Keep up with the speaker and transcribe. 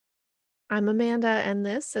I'm Amanda, and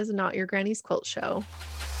this is Not Your Granny's Quilt Show.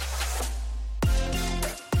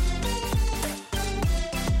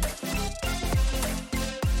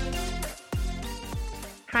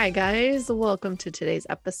 Hi, guys. Welcome to today's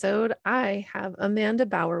episode. I have Amanda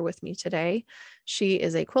Bauer with me today. She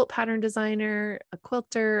is a quilt pattern designer, a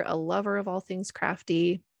quilter, a lover of all things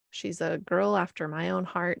crafty. She's a girl after my own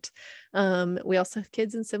heart. We also have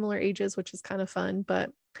kids in similar ages, which is kind of fun.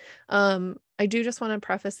 But I do just want to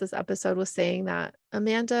preface this episode with saying that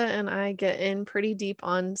Amanda and I get in pretty deep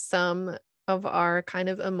on some of our kind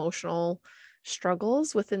of emotional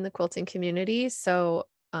struggles within the quilting community. So,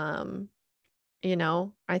 I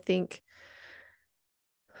think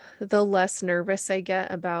the less nervous I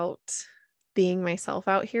get about being myself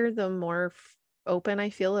out here, the more open I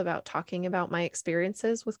feel about talking about my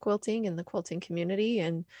experiences with quilting and the quilting community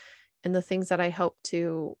and the things that I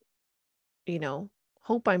you know,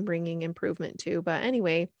 hope I'm bringing improvement to. But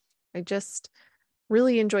anyway, I just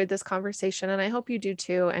really enjoyed this conversation and I hope you do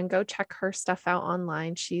too. And go check her stuff out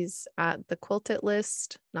online. She's at the Quilt It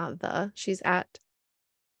List, she's at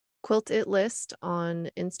Quilt It List on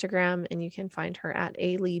Instagram, and you can find her at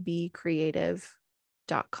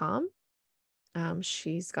alibcreative.com.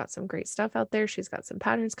 She's got some great stuff out there. She's got some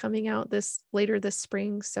patterns coming out later this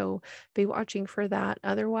spring, so be watching for that.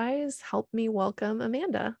 Otherwise, help me welcome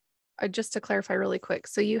Amanda. Just to clarify really quick,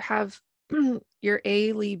 so you have your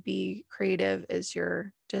A Creative is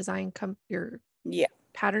your your Yeah.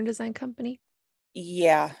 pattern design company.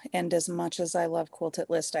 Yeah. And as much as I love Quilt It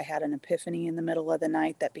List, I had an epiphany in the middle of the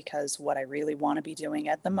night that because what I really want to be doing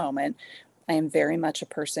at the moment, I am very much a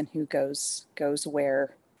person who goes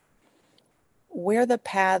where the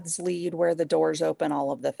paths lead, where the doors open,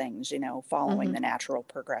 all of the things, following Mm-hmm. the natural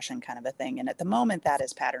progression kind of a thing. And at the moment that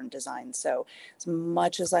is pattern design. So as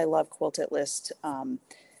much as I love Quilt It List, I'm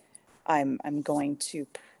going to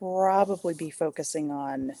probably be focusing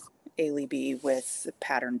on A with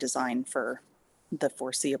pattern design for the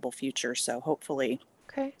foreseeable future. So hopefully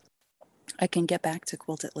Okay. I can get back to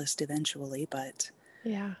Quilt It List eventually, but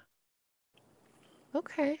Yeah.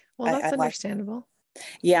 Okay. Well, I that's like, understandable.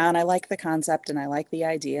 yeah, and I like the concept and I like the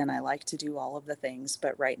idea and I like to do all of the things.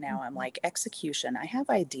 But right now I'm Mm-hmm. like, execution. I have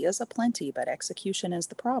ideas aplenty, but execution is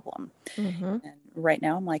the problem. Mm-hmm. And right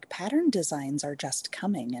now I'm like, pattern designs are just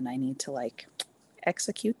coming and I need to like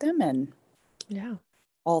execute them and Yeah.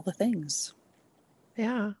 all the things.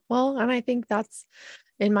 Yeah. Well, and I think that's,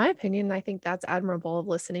 in my opinion, I think that's admirable of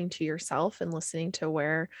listening to yourself and listening to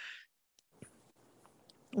where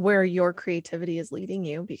your creativity is leading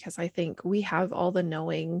you, because I think we have all the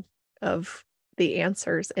knowing of the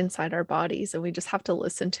answers inside our bodies and we just have to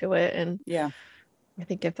listen to it. And Yeah. I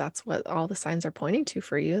think if that's what all the signs are pointing to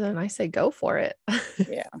for you, then I say go for it.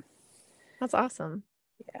 Yeah. That's awesome.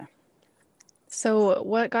 Yeah. So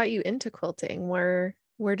what got you into quilting? Where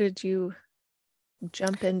did you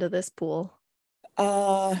jump into this pool?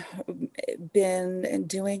 Uh, been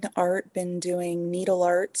doing art, been doing needle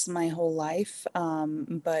arts my whole life.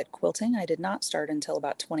 But quilting, I did not start until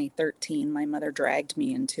about 2013. My mother dragged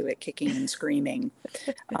me into it, kicking and screaming.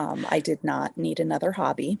 I did not need another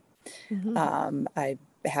hobby. Mm-hmm. I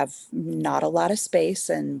have not a lot of space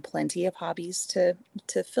and plenty of hobbies to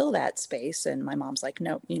fill that space. And my mom's like,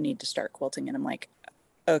 "No, you need to start quilting." And I'm like,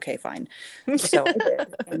 "Okay, fine." So I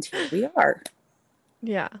did, and here we are.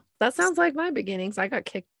 Yeah, that sounds like my beginnings. I got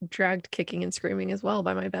dragged kicking and screaming as well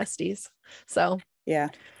by my besties. So Yeah.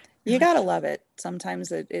 you're You like, gotta love it.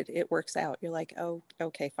 Sometimes it works out. You're like, oh,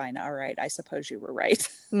 okay, fine. All right. I suppose you were right.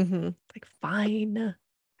 like, fine.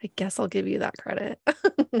 I guess I'll give you that credit.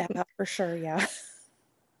 Yeah, for sure. Yeah.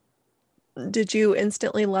 Did you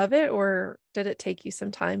instantly love it, or did it take you some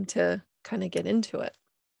time to kind of get into it?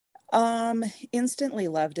 Um, Instantly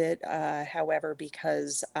loved it. However,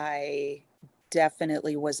 because I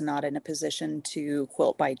definitely was not in a position to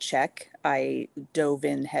quilt by check, I dove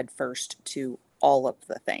in headfirst to all of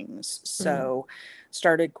the things. Mm, So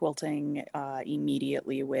started quilting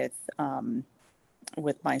immediately with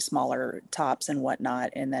my smaller tops and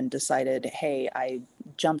whatnot, and then decided, hey, I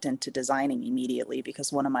jumped into designing immediately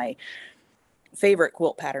because one of my favorite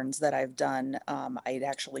quilt patterns that I've done, I'd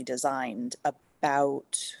actually designed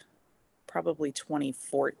about probably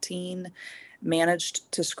 2014, managed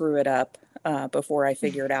to screw it up before I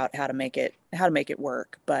figured out how to make it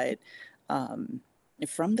work. But um,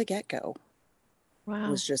 from the get-go, wow.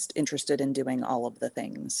 was just interested in doing all of the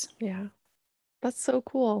things. Yeah. That's so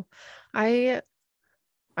cool. I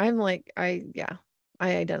I'm like yeah,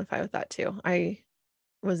 I identify with that too. I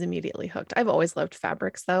was immediately hooked. I've always loved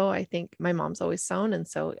fabrics though. I think my mom's always sewn, and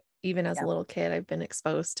so even as a Yeah. little kid I've been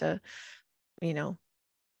exposed to, you know,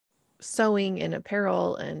 sewing and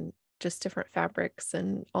apparel and just different fabrics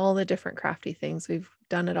and all the different crafty things. We've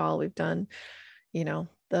done it all. We've done,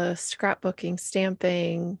 the scrapbooking,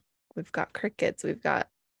 stamping, we've got crickets, we've got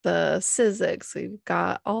the Sizzix, we've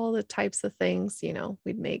got all the types of things,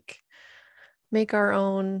 we'd make our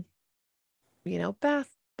own, bath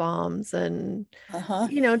bombs and, Uh-huh.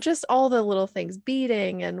 just all the little things,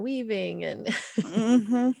 beading and weaving. And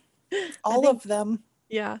Mm-hmm. I All think, of them.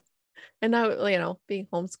 yeah. And now, being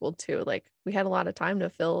homeschooled too, like we had a lot of time to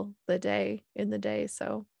fill the day in the day.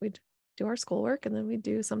 So we'd do our schoolwork and then we'd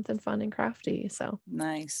do something fun and crafty. So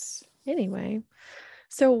Nice. anyway,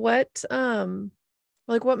 so what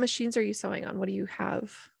machines are you sewing on? What do you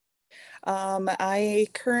have? I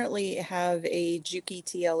currently have a Juki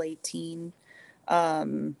TL18.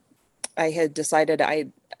 Um, I had decided I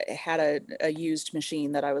had a used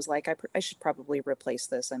machine that I was like, I should probably replace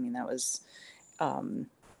this. I mean, that was um,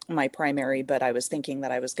 my primary, but I was thinking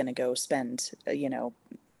that I was going to go spend,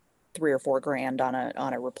 3 or 4 grand on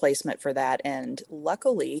a replacement for that. And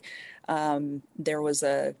luckily, there was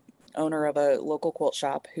a owner of a local quilt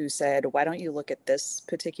shop who said, "Why don't you look at this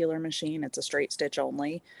particular machine? It's a straight stitch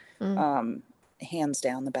only. Mm, Um, Hands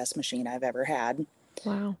down, the best machine I've ever had."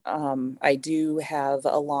 wow, I do have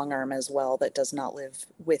a long arm as well that does not live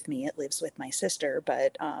with me. It lives with my sister,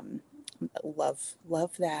 but love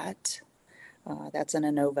that. That's an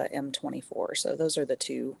Anova M24. So those are the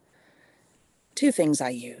two things I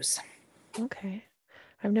use. okay.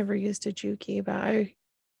 I've never used a Juki, but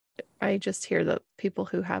I just hear that people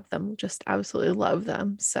who have them just absolutely love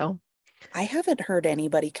them. So I haven't heard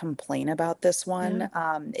anybody complain about this yeah,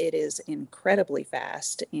 one. It is incredibly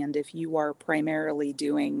fast, and if you are primarily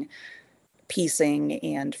doing piecing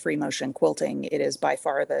and free motion quilting, it is by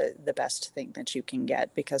far the best thing that you can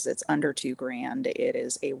get because it's under 2 grand. It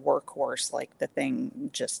is a workhorse, like the thing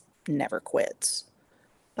just never quits.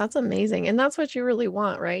 that's amazing. And that's what you really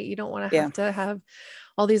want, right? You don't want Yeah, to have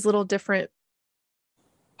all these little different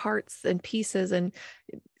parts and pieces. And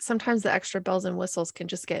sometimes the extra bells and whistles can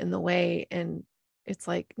just get in the way. And it's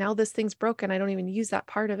like, now this thing's broken. I don't even use that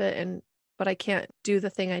part of it. But I can't do the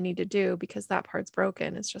thing I need to do because that part's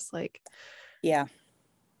broken. It's just like, yeah,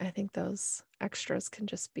 I think those extras can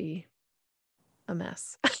just be a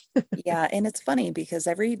mess. yeah. And it's funny because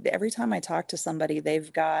every time I talk to somebody,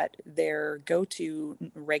 they've got their go-to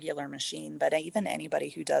regular machine, but even anybody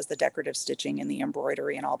who does the decorative stitching and the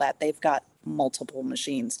embroidery and all that, they've got multiple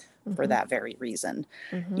machines for Hmm. that very reason.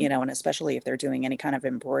 Hmm. And especially if they're doing any kind of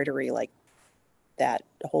embroidery like that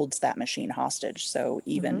holds that machine hostage. So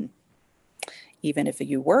Hmm. even if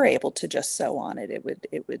you were able to just sew on it, it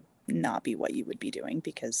would not be what you would be doing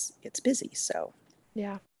because it's busy. So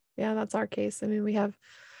Yeah. Yeah, that's our case. I mean,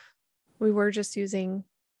 we were just using,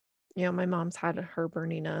 my mom's had her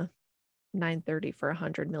Bernina 930 for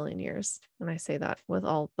 100 million years. And I say that with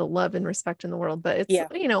all the love and respect in the world, but it's, yeah.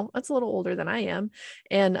 it's a little older than I am.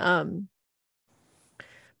 And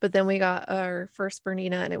but then we got our first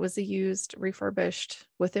Bernina and it was a used refurbished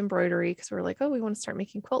with embroidery because we are like, oh, we want to start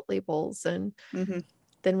making quilt labels. And Hmm.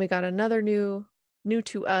 then we got another new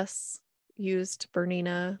to us used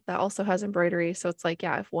Bernina that also has embroidery. So it's like,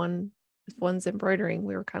 yeah, if one's embroidering,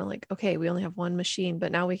 we were kind of like, okay, we only have one machine,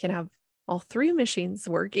 but now we can have all three machines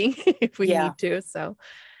working if we Yeah. need to. So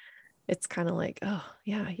it's kind of like, oh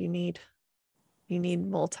yeah, you need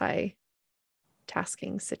multitasking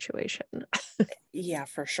situation. Yeah,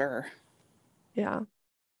 for sure. Yeah.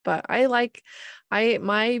 But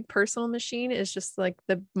my personal machine is just like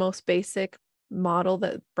the most basic model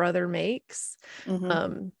that brother makes. Hmm.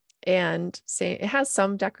 Um, and say it has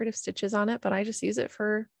some decorative stitches on it, but I just use it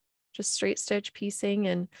for just straight stitch piecing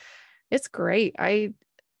and it's great. I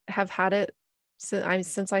have had it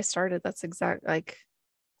since I started. That's exact like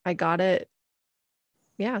I got it,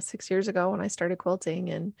 yeah, 6 years ago when I started quilting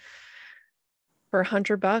and for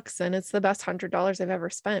 $100 and it's the best $100 I've ever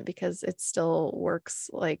spent because it still works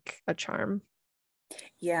like a charm.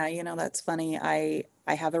 Yeah, that's funny. I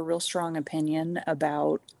have a real strong opinion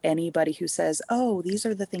about anybody who says, "Oh, these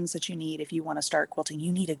are the things that you need if you want to start quilting.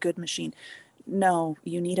 You need a good machine." No,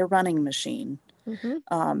 you need a running machine. Hmm.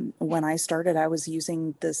 When I started, I was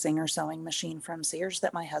using the Singer sewing machine from Sears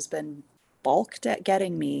that my husband balked at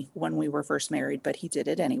getting me when we were first married, but he did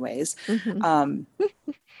it anyways. Hmm. Um,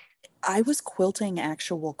 I was quilting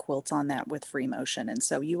actual quilts on that with free motion. And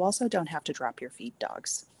so you also don't have to drop your feed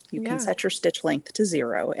dogs. You can Yeah. set your stitch length to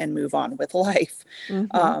 0 and move on with life. Hmm.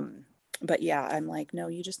 Um, but yeah, I'm like, no,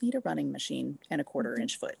 you just need a running machine and a quarter Hmm.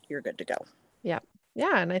 inch foot. You're good to go. Yeah.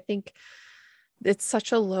 Yeah. And I think it's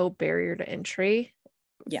such a low barrier to entry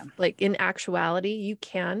Yeah. Like in actuality, you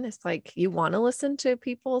can. It's like you want to listen to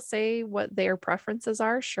people say what their preferences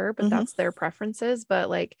are, sure, but Hmm. that's their preferences. But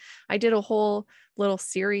like I did a whole little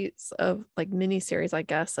series of like mini series, I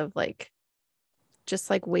guess, of like just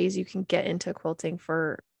like ways you can get into quilting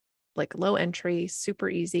for like low entry, super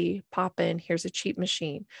easy, pop in, here's a cheap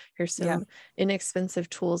machine, here's Yeah. some inexpensive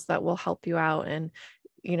tools that will help you out. And,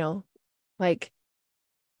 you know, like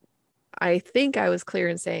I think I was clear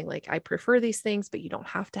in saying like I prefer these things, but you don't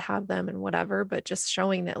have to have them and whatever, but just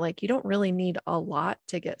showing that like you don't really need a lot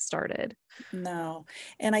to get started. No.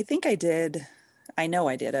 And I think I know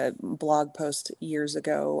I did a blog post years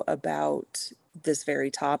ago about this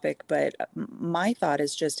very topic, but my thought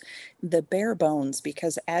is just the bare bones,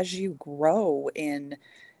 because as you grow in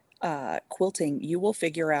quilting, you will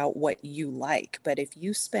figure out what you like. But if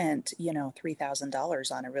you spent,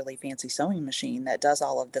 $3,000 on a really fancy sewing machine that does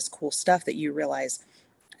all of this cool stuff that you realize,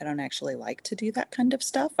 I don't actually like to do that kind of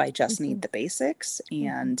stuff. I just need Mhm, the basics. mhm,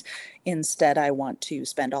 And instead, I want to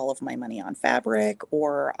spend all of my money on fabric,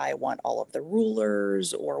 or I want all of the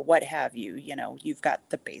rulers, or what have you. You've got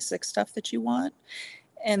the basic stuff that you want,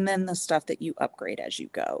 and then the stuff that you upgrade as you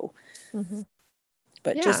go. mhm.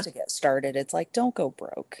 But just Yeah. to get started, it's like, don't go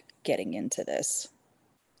broke getting into this.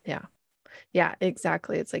 Yeah. Yeah,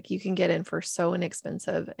 exactly. It's like you can get in for so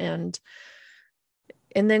inexpensive and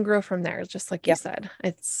then grow from there, just like you Yep. said.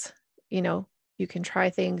 It's, you know, you can try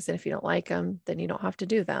things and if you don't like them, then you don't have to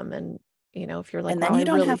do them. And, if you're like, And wow, then I you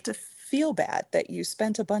don't have really, to feel bad that you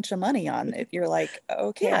spent a bunch of money on it. You're like,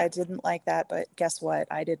 okay, yeah. I didn't like that, but guess what?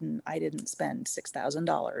 I didn't spend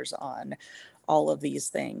 $6,000 on all of these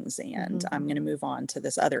things, and Hmm. I'm going to move on to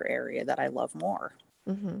this other area that I love more.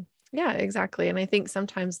 Hmm. Yeah, exactly. And I think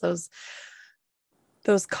sometimes those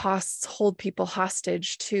costs hold people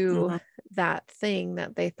hostage to Hmm. that thing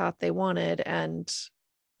that they thought they wanted. And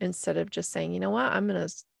instead of just saying, you know what, I'm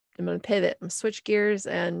gonna pivot, I'm switch gears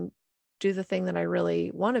and do the thing that I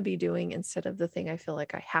really want to be doing instead of the thing I feel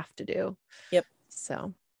like I have to do. Yep.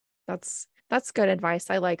 So that's good advice.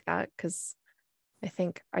 I like that because I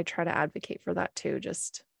think I try to advocate for that too.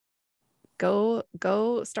 Just go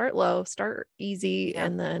start low, start easy, Yeah.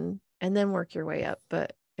 and then work your way up.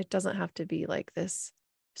 But it doesn't have to be like this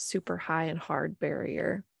super high and hard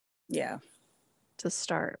barrier Yeah. to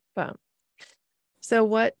start. But so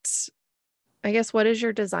what is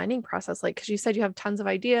your designing process like? Because you said you have tons of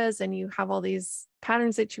ideas and you have all these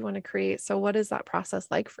patterns that you want to create. So what is that process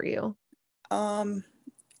like for you? Um,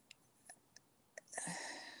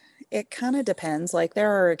 It kind of depends. Like there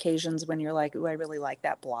are occasions when you're like, "Ooh, I really like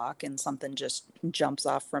that block," and something just jumps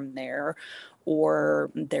off from there. Or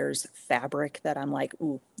there's fabric that I'm like,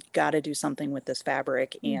 "Ooh, got to do something with this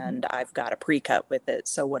fabric," Hmm. and I've got a pre-cut with it.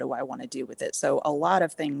 So what do I want to do with it? So a lot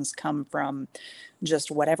of things come from just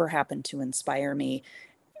whatever happened to inspire me,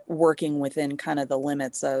 working within kind of the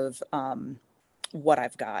limits of what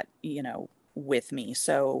I've got, with me.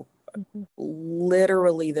 So Hmm.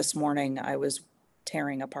 literally this morning I was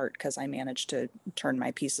tearing apart because I managed to turn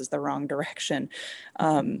my pieces the wrong direction.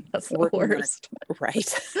 That's the Working on a worst.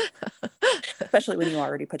 right, especially when you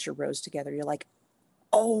already put your rows together. You're like,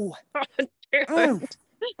 oh, mm,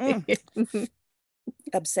 mm.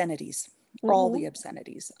 Obscenities, all Mhm. the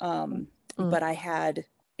obscenities. Mm. But I had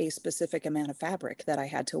a specific amount of fabric that I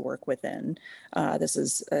had to work within. This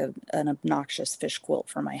is an obnoxious fish quilt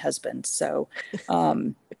for my husband. So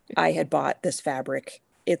um, I had bought this fabric.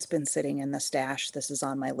 It's been sitting in the stash. This is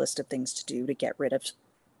on my list of things to do to get rid of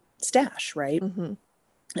stash, right? Mhm.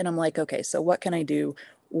 And I'm like, okay, so what can I do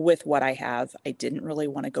with what I have? I didn't really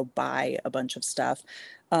want to go buy a bunch of stuff.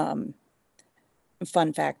 Um,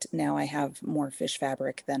 Fun fact, now I have more fish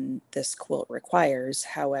fabric than this quilt requires.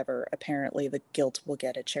 However, apparently the gilt will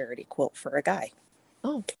get a charity quilt for a guy.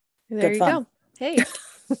 Oh, there Good you fun. go. Hey,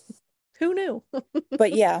 who knew?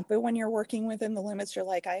 But yeah, but when you're working within the limits, you're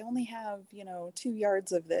like, I only have, 2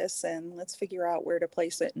 yards of this, and let's figure out where to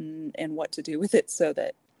place it and what to do with it so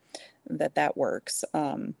that works.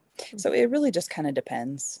 So it really just kind of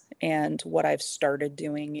depends. And what I've started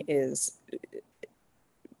doing is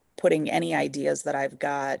putting any ideas that I've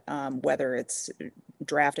got, whether it's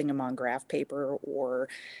drafting them on graph paper or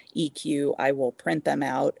EQ, I will print them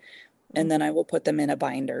out and then I will put them in a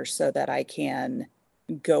binder so that I can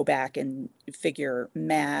go back and figure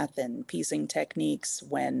math and piecing techniques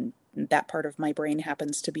when that part of my brain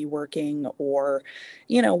happens to be working, or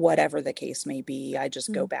whatever the case may be. I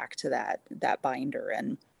just go Mhm. back to that binder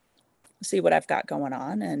and see what I've got going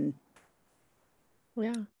on and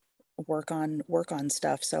Yeah. work on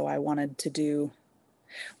stuff. So I wanted to do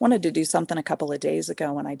Wanted to do something a couple of days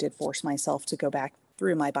ago, and I did force myself to go back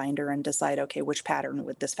through my binder and decide, okay, which pattern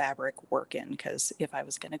would this fabric work in? Because if I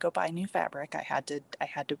was going to go buy new fabric, I had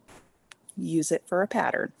to use it for a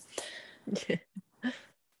pattern.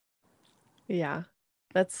 Yeah.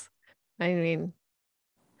 That's, I mean,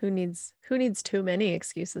 who needs too many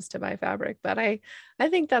excuses to buy fabric? But I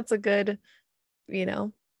think that's a good, you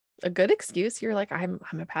know, a good excuse. You're like, I'm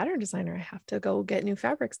a pattern designer. I have to go get new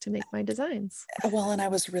fabrics to make my designs. Well, and I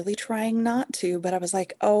was really trying not to, but I was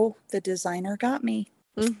like, oh, the designer got me.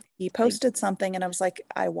 Mm, He like posted something, and I was like,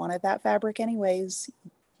 I wanted that fabric anyways.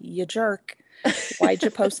 You jerk. Why'd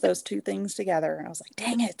you post those two things together? And I was like,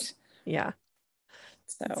 dang it. yeah,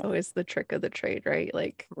 it's So, always the trick of the trade, right?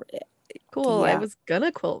 Like, r- cool, I yeah. was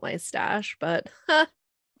gonna quilt my stash, but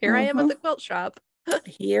here I am at Hmm. the quilt shop.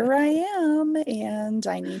 Here I am, and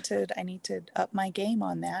I need to up my game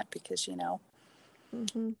on that because,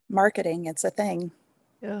 Hmm. marketing, it's a thing.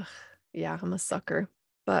 Ugh, yeah, I'm a sucker,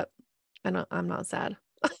 but I'm not sad.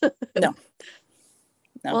 No,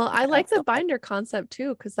 no, Well, I I like don't the feel bad. binder concept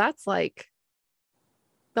too, because that's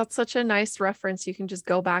such a nice reference. You can just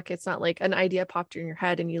go back. It's not like an idea popped in your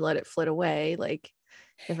head and you let it flit away. Like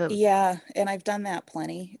if a Yeah, and I've done that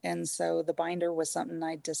plenty. And so the binder was something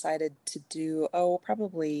I decided to do, oh,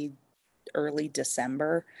 probably early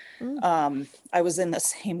December. mm, I was in the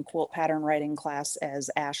same quilt pattern writing class as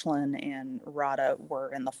Ashlyn and Rada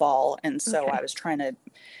were in the fall. And so I okay. was trying to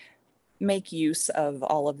make use of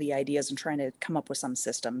all of the ideas and trying to come up with some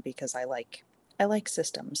system because I like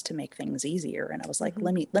systems to make things easier. And I was like, Hmm.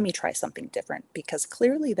 let me try something different because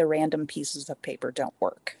clearly the random pieces of paper don't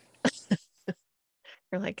work.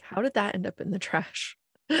 You're like, how did that end up in the trash?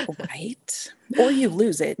 You're Right. Or you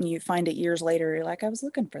lose it and you find it years later. You're like, I was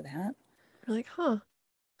looking for that. like, huh,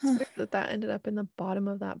 it's Huh. weird that that ended up in the bottom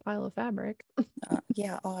of that pile of fabric.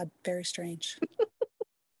 Yeah, odd, very strange.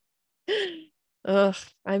 Ugh,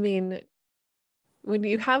 I mean, when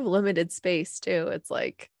you have limited space too, it's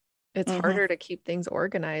like it's Mm-hmm. harder to keep things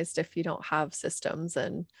organized if you don't have systems,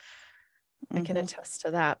 and I can Mm-hmm. attest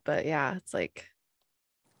to that. But yeah, it's like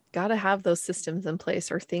gotta have those systems in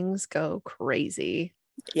place or things go crazy.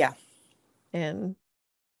 Yeah. And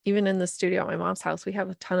even in the studio at my mom's house, we have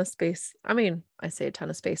a ton of space. I mean, I say a ton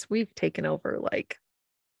of space. We've taken over like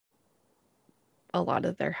a lot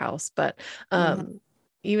of their house, but Mm-hmm.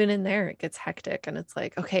 even in there, it gets hectic and it's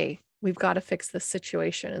like, okay, we've got to fix this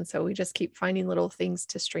situation. And so we just keep finding little things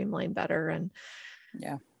to streamline better. And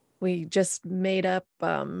Yeah. we just made up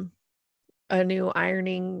a new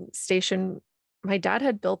ironing station. My dad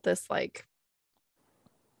had built this like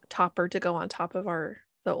topper to go on top of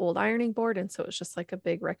the old ironing board. And so it was just like a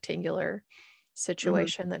big rectangular Mm-hmm.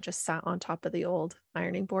 situation that just sat on top of the old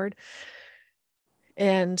ironing board.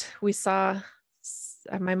 And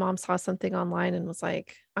my mom saw something online and was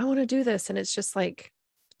like, I want to do this. And it's just like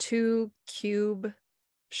two cube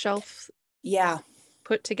shelves Yeah.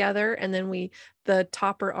 put together. And then the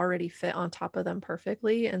topper already fit on top of them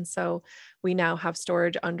perfectly. And so we now have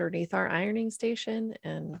storage underneath our ironing station.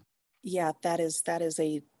 And Yeah. That is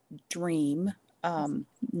a dream.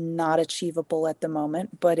 Not achievable at the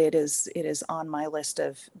moment, but it is on my list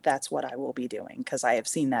of that's what I will be doing because I have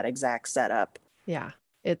seen that exact setup. yeah,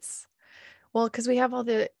 it's well, because we have all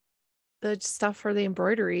the stuff for the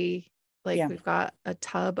embroidery. Like Yeah. we've got a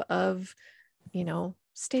tub of,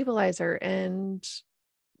 stabilizer and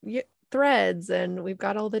threads, and we've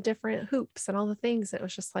got all the different hoops and all the things. It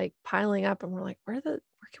was just like piling up, and we're like, where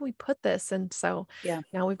can we put this? And so Yeah.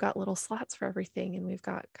 now we've got little slots for everything, and we've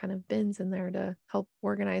got kind of bins in there to help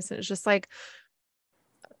organize. And it's just like,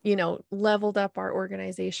 leveled up our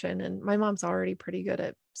organization. And my mom's already pretty good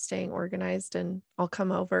at staying organized. And I'll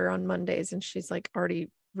come over on Mondays and she's like already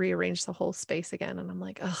rearranged the whole space again. And I'm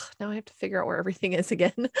like, oh, now I have to figure out where everything is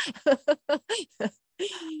again.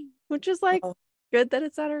 Which is like Oh, good that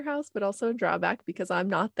it's at her house, but also a drawback because I'm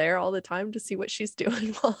not there all the time to see what she's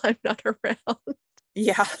doing while I'm not around.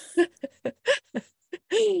 yeah.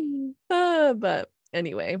 But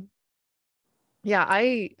anyway, yeah,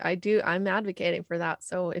 I'm advocating for that.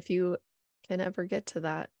 So if you can ever get to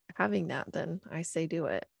that, having that, then I say do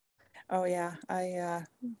it. Oh yeah.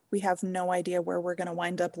 We have no idea where we're going to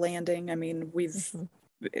wind up landing. I mean, Mhm.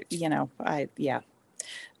 yeah.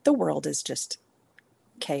 The world is just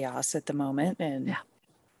chaos at the moment and Yeah.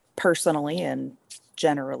 personally and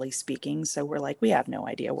generally speaking. So we're like, we have no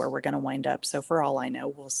idea where we're going to wind up. So for all I know,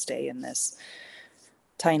 we'll stay in this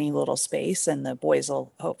tiny little space and the boys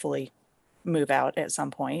will hopefully move out at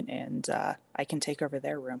some point and I can take over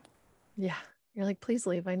their room. Yeah. You're like, please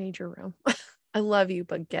leave. I need your room. I love you,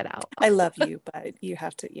 but get out. I love you, but you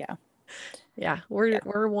have to, yeah. Yeah, Yeah.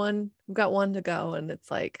 we've got one to go, and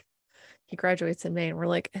it's like he graduates in May, and we're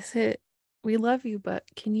like, is it? We love you, but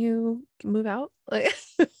can you move out? Like,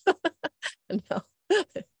 no,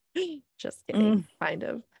 just kidding, Mm, kind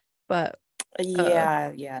of, but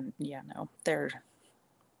yeah. No, there.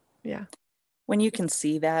 yeah, When you can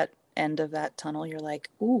see that end of that tunnel, you're like,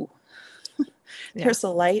 ooh, yeah, there's a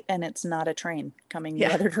light, and it's not a train coming the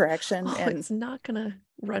yeah. other direction, Oh, and it's not gonna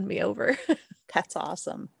run me over. that's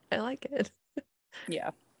awesome. I like it.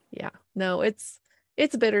 Yeah. Yeah, no, it's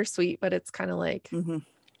bittersweet, but it's kind of like Hmm.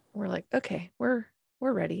 we're like, okay, we're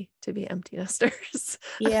ready to be empty nesters.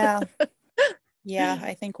 Yeah. Yeah.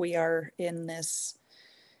 I think we are in this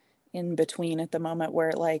in between at the moment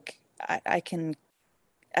where like I can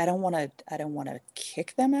I don't want to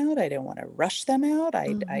kick them out. I don't want to rush them out.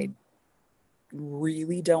 I Hmm.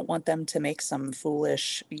 really don't want them to make some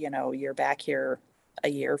foolish, you're back here a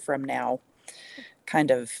year from now kind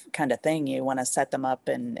of thing. You want to set them up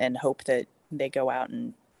and hope that they go out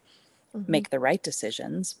and Hmm. make the right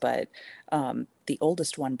decisions. But the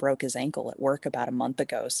oldest one broke his ankle at work about a month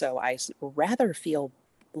ago. So I rather feel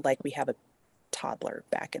like we have a toddler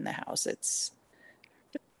back in the house. It's,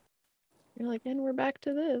 You're like, and we're back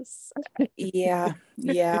to this. yeah,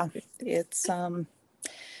 yeah. It's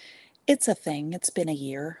it's a thing. It's been a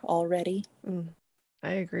year already. Mm,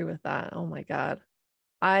 I agree with that. Oh my God.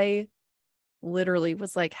 I literally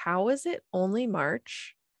was like, how is it only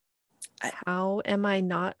March? I, How am I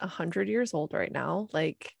not 100 years old right now?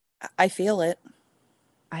 Like, I feel it.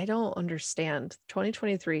 I don't understand.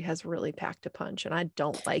 2023 has really packed a punch and I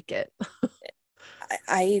don't like it.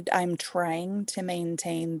 I'm trying to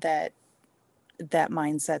maintain that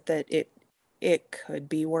mindset that it could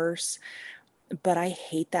be worse. But I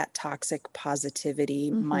hate that toxic positivity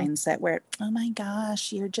Hmm. mindset where, oh my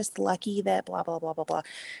gosh, you're just lucky that blah blah blah blah blah.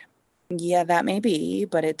 Yeah, that may be,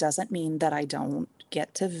 but it doesn't mean that I don't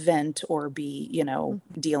get to vent or be,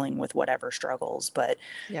 dealing with whatever struggles. But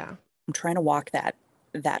Yeah. I'm trying to walk that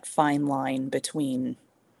fine line between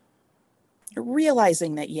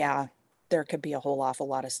realizing that, yeah, there could be a whole awful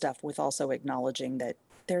lot of stuff with also acknowledging that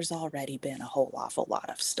there's already been a whole awful lot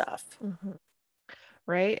of stuff. Hmm.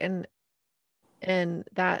 Right. And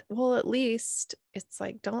that, well, at least it's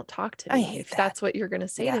like, don't talk to I me hate if that. that's what you're going to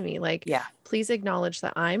say Yeah. to me. Like, Yeah. please acknowledge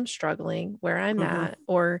that I'm struggling where I'm Hmm. at,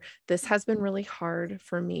 or this has been really hard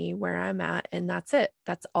for me where I'm at. And that's it.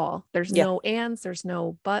 That's all. There's Yeah. no ands, there's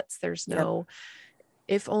no buts, there's Yep. no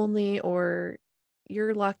if only, or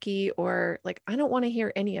you're lucky, or like, I don't want to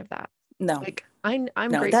hear any of that. No, Like, I'm no,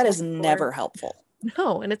 that grateful is for, never helpful.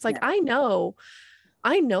 no. And it's like, Never.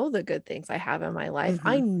 I know the good things I have in my life.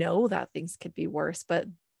 I Hmm. know that things could be worse, but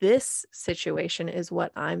this situation is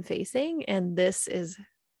what I'm facing, and this is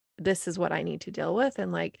what I need to deal with.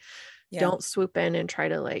 And like, Yeah. don't swoop in and try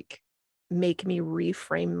to like make me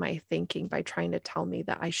reframe my thinking by trying to tell me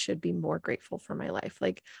that I should be more grateful for my life.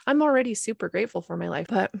 Like, I'm already super grateful for my life,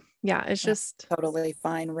 but yeah, it's Yeah. just Totally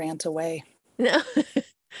fine. Rant away. no,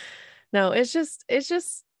 no, it's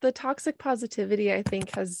just the toxic positivity I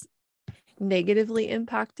think has negatively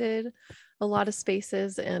impacted a lot of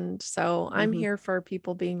spaces. And so I'm Hmm. here for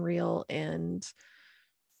people being real and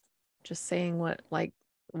just saying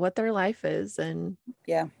what their life is,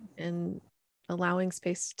 Yeah. and allowing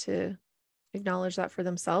space to acknowledge that for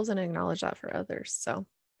themselves and acknowledge that for others. So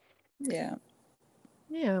Yeah.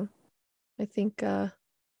 yeah, I think and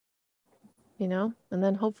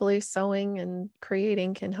then hopefully sewing and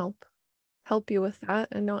creating can help you with that.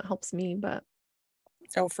 I know it helps me, but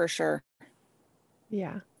Oh, for sure.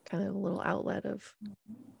 yeah, kind of a little outlet of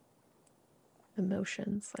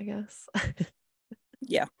emotions, I guess.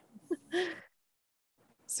 Yeah.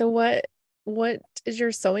 So what is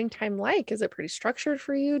your sewing time like? Is it pretty structured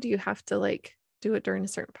for you? Do you have to like do it during a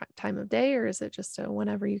certain time of day, or is it just a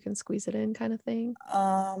whenever you can squeeze it in kind of thing?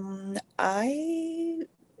 I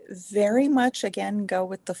very much again go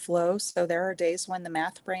with the flow. So there are days when the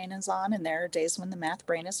math brain is on, and there are days when the math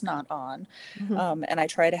brain is not on. Mhm. And I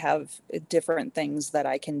try to have different things that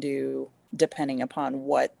I can do depending upon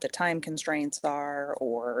what the time constraints are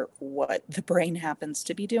or what the brain happens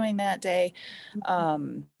to be doing that day.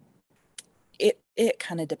 Um, it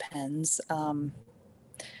kind of depends.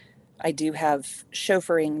 I do have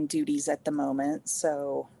chauffeuring duties at the moment,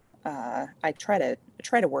 so I try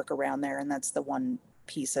to work around there, and that's the one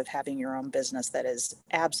piece of having your own business that is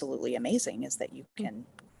absolutely amazing is that you can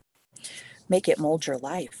make it mold your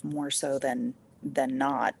life more so than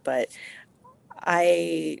not. But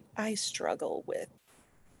I struggle with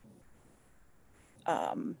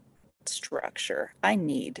um, structure. I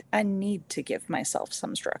need to give myself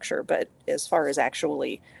some structure, but as far as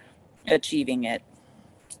actually achieving it,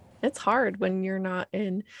 It's hard when you're not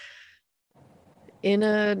in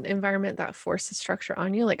an environment that forces structure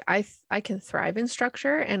on you. Like I can thrive in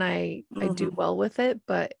structure and I do Hmm. well with it,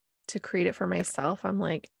 but to create it for myself, I'm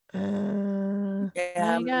like, Yeah.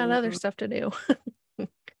 I got other stuff to do.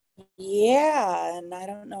 Yeah. And I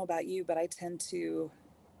don't know about you, but I tend to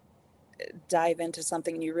dive into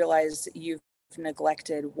something and you realize you've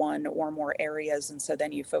neglected one or more areas. And so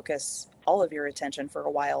then you focus all of your attention for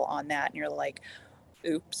a while on that. And you're like,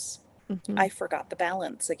 oops, Hmm. I forgot the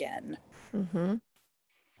balance again. Hmm.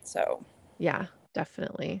 So, Yeah,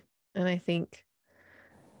 definitely. And I think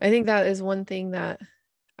that is one thing that,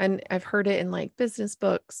 and I've heard it in like business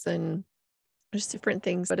books and just different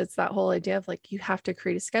things, but it's that whole idea of like you have to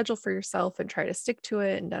create a schedule for yourself and try to stick to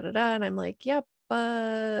it and da da da. And I'm like, yep,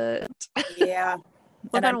 but yeah. what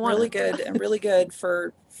if And I don't want I'm really good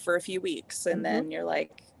for a few weeks. And to? then you're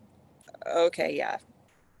like, okay, yeah,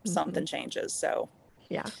 Hmm. Hmm. something changes. So,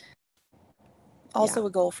 Yeah. Yeah. also a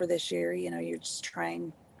goal for this year, you're just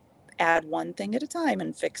trying add one thing at a time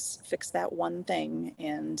and fix that one thing,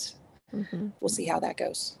 and Hmm. we'll see how that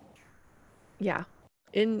goes. Yeah.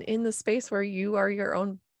 In the space where you are your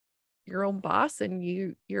own boss and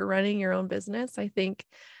you're running your own business, I think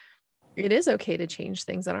it is okay to change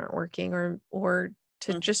things that aren't working or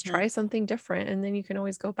to just Hmm. try something different and then you can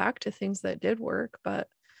always go back to things that did work. But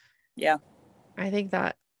Yeah. I think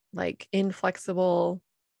that like inflexible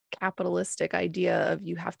capitalistic idea of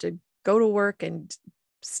you have to go to work and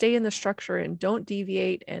stay in the structure and don't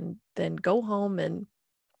deviate and then go home, and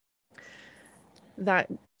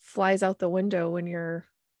that flies out the window when you're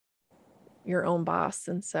your own boss.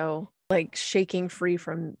 And so like shaking free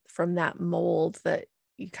from that mold that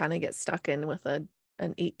you kind of get stuck in with an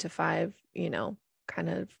 8 to 5, kind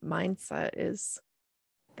of mindset, is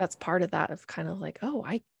that's part of that, of kind of like, oh,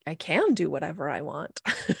 I can do whatever I want.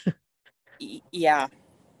 Yeah.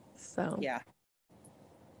 So Yeah.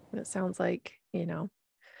 it sounds like, you've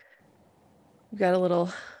got a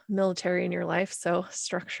little military in your life, so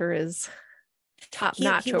structure is top He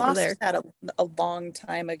notch over lost there. that a long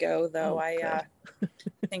time ago, though. Oh, I good.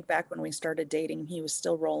 think back when we started dating, he was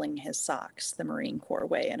still rolling his socks the Marine Corps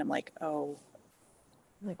way, and I'm like,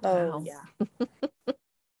 Like, oh wow. yeah.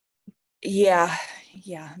 Yeah,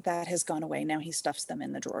 yeah, that has gone away. Now he stuffs them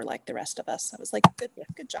in the drawer like the rest of us. I was like,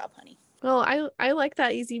 good job, honey. Well, I like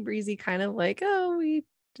that easy breezy kind of like, oh, we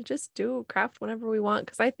just do craft whenever we want.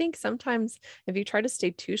 Because I think sometimes if you try to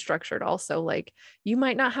stay too structured, also like you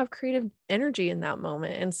might not have creative energy in that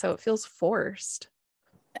moment. And so it feels forced.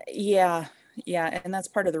 Yeah, yeah, and that's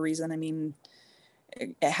part of the reason. I mean,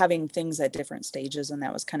 having things at different stages, and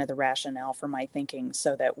that was kind of the rationale for my thinking,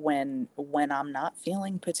 so that when I'm not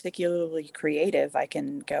feeling particularly creative, I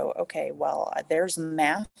can go, okay, well, there's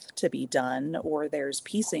math to be done or there's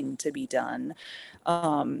piecing to be done.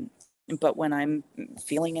 um, but when I'm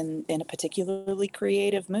feeling in a particularly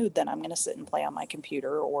creative mood, then I'm going to sit and play on my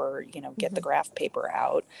computer or get the Mhm. graph paper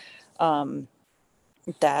out. um,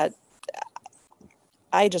 that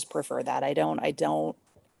I just prefer that. I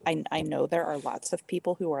know there are lots of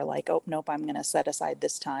people who are like, oh, nope, I'm going to set aside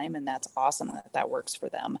this time. And that's awesome that works for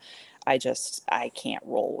them. I can't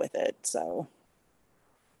roll with it. So,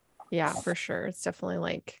 Yeah, for sure. It's definitely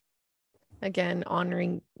like, again,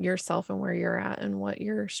 honoring yourself and where you're at and what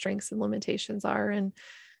your strengths and limitations are. And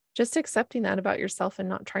just accepting that about yourself and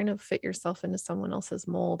not trying to fit yourself into someone else's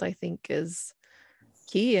mold, I think is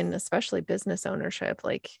key. And especially business ownership.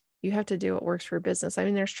 Like you have to do what works for business. I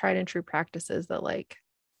mean, there's tried and true practices that like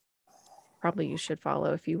probably you should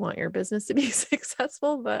follow if you want your business to be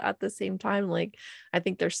successful. But at the same time, like I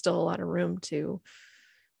think there's still a lot of room to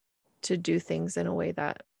do things in a way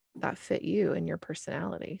that fit you and your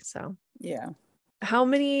personality. So yeah. I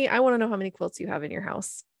want to know how many quilts you have in your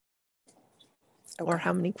house or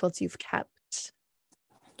how Okay. many quilts you've kept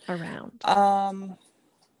around. Um,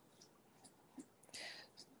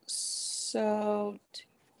 so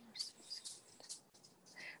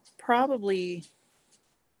probably,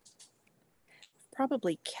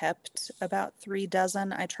 probably kept about 3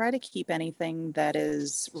 dozen. I try to keep anything that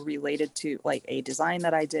is related to like a design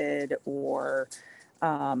that I did or,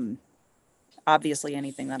 um, obviously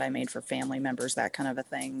anything that I made for family members, that kind of a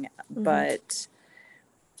thing. Mhm. But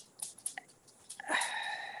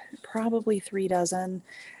probably 3 dozen.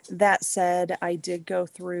 That said, I did go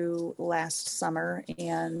through last summer,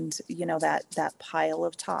 and that pile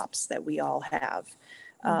of tops that we all have.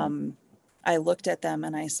 Mhm. Um, I looked at them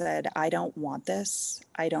and I said, I don't want this.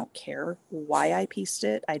 I don't care why I pieced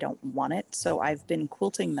it. I don't want it. So I've been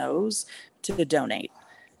quilting those to donate,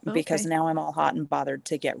 because Okay. now I'm all hot and bothered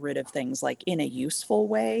to get rid of things like in a useful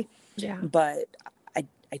way. Yeah. But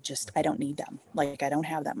I don't need them. Like, I don't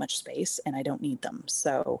have that much space and I don't need them.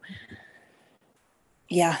 So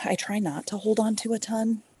yeah, I try not to hold on to a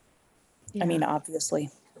ton. I Yeah. mean,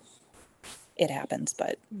 obviously it happens,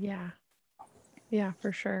 but Yeah. Yeah,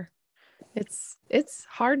 for sure. It's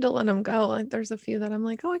hard to let them go. Like there's a few that I'm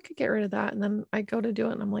like, oh, I could get rid of that. And then I go to do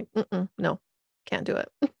it and I'm like, no, can't do it.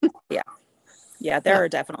 yeah, yeah, there But are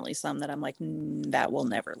definitely some that I'm like, that will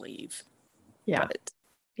never leave. yeah, But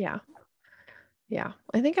yeah, yeah.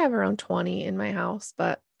 I think I have around 20 in my house,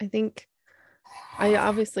 but I think I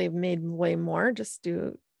obviously have made way more just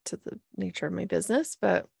due to the nature of my business.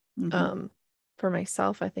 But mhm. um for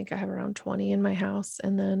myself, I think I have around 20 in my house.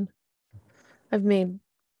 And then I've made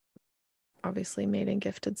obviously made and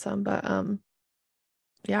gifted some, but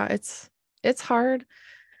yeah, it's hard.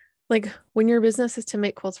 Like when your business is to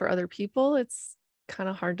make quilts for other people, it's kind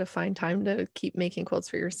of hard to find time to keep making quilts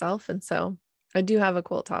for yourself. And so I do have a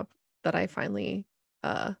quilt top that I finally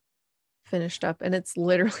uh finished up, and it's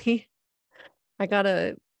literally I got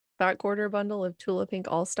a fat quarter bundle of Tula Pink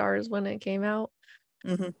All Stars when it came out.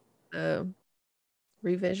 Mhm. The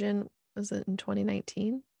revision was it in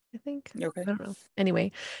 2019, I think. Okay. I don't know.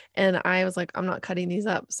 Anyway, and I was like, I'm not cutting these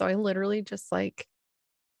up. So I literally just like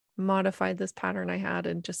modified this pattern I had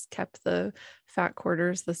and just kept the fat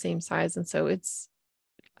quarters the same size. And so it's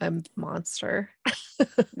a monster.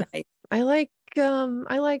 Nice. I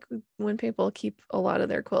like when people keep a lot of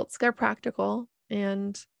their quilts. They're practical,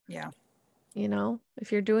 and Yeah.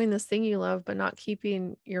 if you're doing this thing you love but not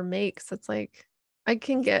keeping your makes, it's like I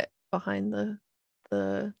can get behind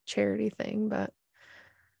the charity thing, but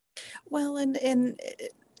Well, and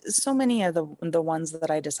so many of the ones that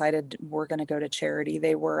I decided were going to go to charity,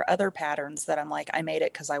 they were other patterns that I'm like, I made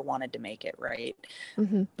it because I wanted to make it, right?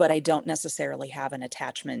 mhm, But I don't necessarily have an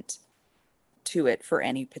attachment to it for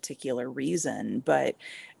any particular reason. But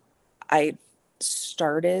I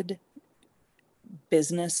started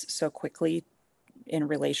business so quickly in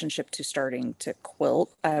relationship to starting to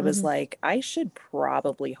quilt. I was mhm, like, I should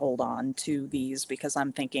probably hold on to these because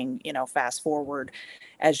I'm thinking, fast forward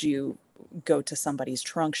as you go to somebody's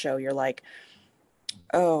trunk show, you're like,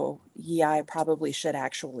 oh, yeah, I probably should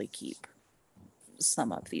actually keep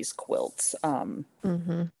some of these quilts.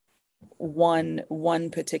 mhm, One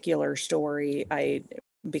particular story, I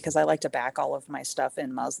because I like to back all of my stuff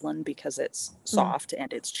in muslin because it's mm, soft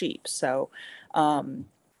and it's cheap. So um,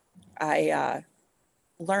 I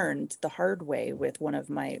learned the hard way with one of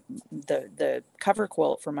the cover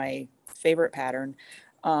quilt for my favorite pattern.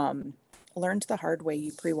 Um, Learned the hard way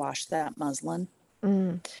you pre-wash that muslin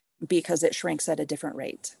mm. because it shrinks at a different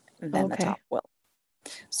rate than the Okay. top quilt.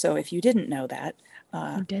 So if you didn't know that,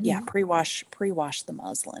 I yeah, didn't. pre-wash the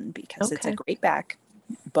muslin because it's a Okay. great back,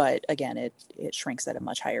 but again, it shrinks at a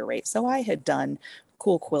much higher rate. So I had done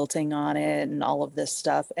cool quilting on it and all of this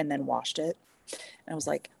stuff, and then washed it, and I was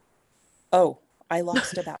like, oh, I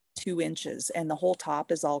lost about 2 inches, and the whole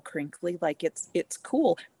top is all crinkly. Like it's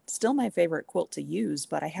cool, still my favorite quilt to use,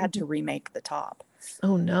 but I had Mhm. to remake the top.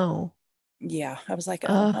 Oh no. Yeah, I was like,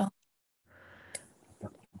 oh Uh, well,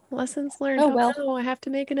 lessons learned. oh Oh well. no, I have to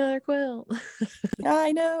make another quilt.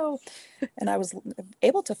 I know. And I was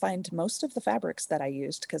able to find most of the fabrics that I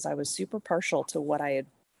used because I was super partial to what I had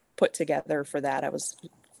put together for that.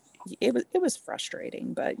 It was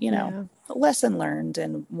frustrating, but Yeah. a lesson learned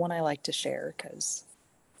and one I like to share because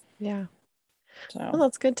Yeah. Well, so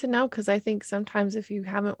that's good to know because I think sometimes if you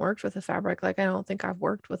haven't worked with a fabric, like I don't think I've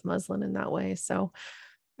worked with muslin in that way. So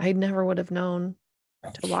I never would have known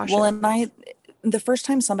to wash well, it. and the first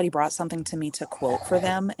time somebody brought something to me to quilt for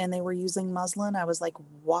them and they were using muslin, I was like,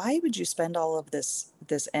 why would you spend all of this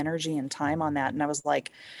energy and time on that? And I was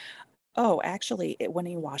like, oh, actually, when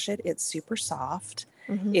you wash it, it's super soft.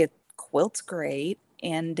 Hmm. It quilts great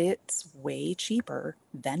and it's way cheaper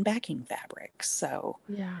than backing fabric. So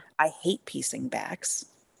Yeah. I hate piecing backs.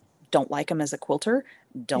 Don't like them as a quilter.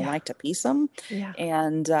 Don't Yeah. like to piece them. Yeah.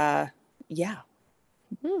 And yeah,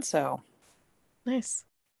 Mm, so nice.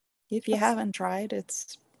 if you That's haven't tried,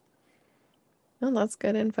 it's no, that's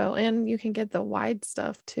good info. And you can get the wide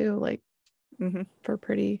stuff too, like mhm. for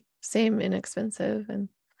pretty same inexpensive. And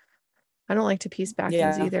I don't like to piece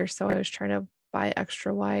backings Yeah, either. So I was trying to buy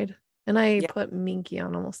extra wide. And I yeah. put minky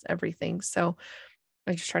on almost everything. So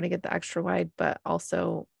I just try to get the extra wide, but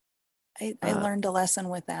also I uh learned a lesson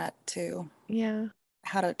with that too. yeah,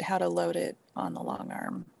 How to load it on the long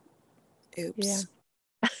arm. yeah. Oops.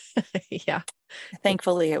 Yeah.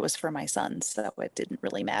 Thankfully, it was for my son, so it didn't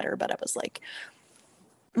really matter. But I was like,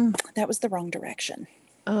 that was the wrong direction.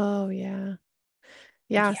 Oh yeah.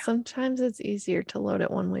 Yeah, Yeah. sometimes it's easier to load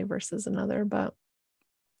it one way versus another, but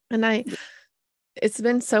and I Yeah. it's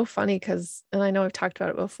been so funny because, and I know I've talked about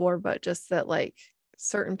it before, but just that like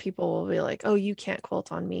certain people will be like, oh, you can't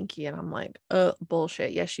quilt on Minky. And I'm like,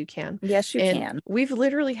 bullshit. Yes, you can. Yes, you And can. we've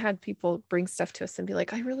literally had people bring stuff to us and be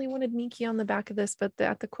like, I really wanted Minky on the back of this, but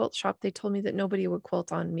at the quilt shop, they told me that nobody would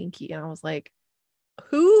quilt on Minky. And I was like,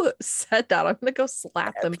 who said that? I'm gonna go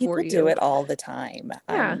slap them for People do you. it all the time.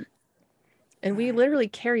 Yeah. I'm And we literally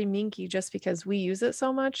carry Minky just because we use it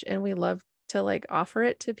so much and we love to like offer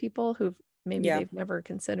it to people who maybe yeah, they've never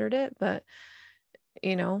considered it, but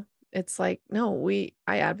you know, it's like, no,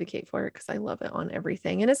 I advocate for it because I love it on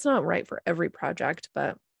everything. And it's not right for every project,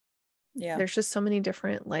 but yeah. there's just so many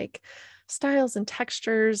different like styles and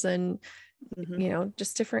textures and, Hmm. you know,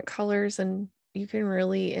 just different colors, and you can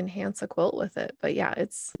really enhance a quilt with it. But yeah,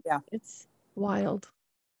 Yeah. it's wild.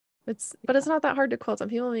 But it's not that hard to quilt on.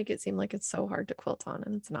 People make it seem like it's so hard to quilt on,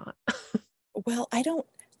 and it's not. Well, I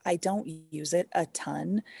don't use it a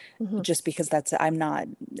ton Mhm. just because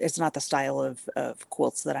it's not the style of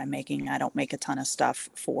quilts that I'm making. I don't make a ton of stuff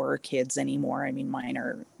for kids anymore. I mean, mine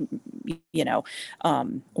are, you know,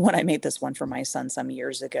 when I made this one for my son some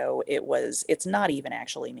years ago, it's not even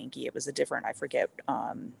actually Minky. It was a different, I forget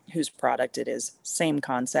whose product it is. Same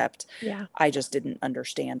concept. Yeah. I just didn't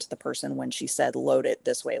understand the person when she said load it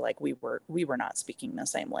this way. Like we were not speaking the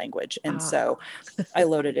same language. And so Ah. I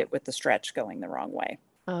loaded it with the stretch going the wrong way.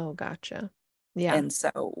 Oh, gotcha. Yeah. And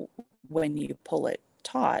so when you pull it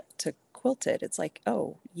taut to quilt it, it's like,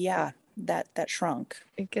 oh yeah, that shrunk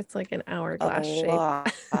It gets like an a hourglass shape.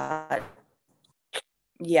 lot.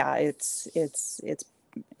 Yeah, it's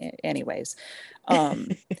anyways. Um,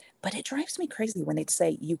 but it drives me crazy when they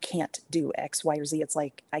say you can't do X, Y, or Z. It's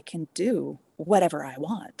like I can do whatever I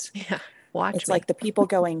want. Yeah. Watch It's like me. the people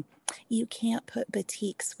going, you can't put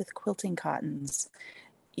batiks with quilting cottons.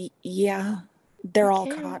 Yeah, You they're all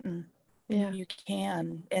can. cotton. Yeah. You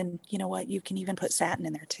can. And you know what? You can even put satin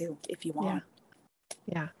in there too if you Yeah. want.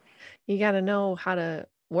 Yeah. You got to know how to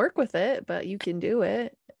work with it, but you can do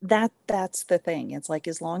it. That's the thing. It's like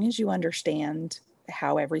as long as you understand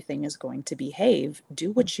how everything is going to behave,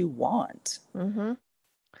 do what you want. Mm-hmm.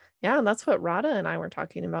 Yeah. And that's what Rada and I were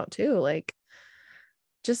talking about too. Like,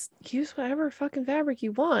 just use whatever fucking fabric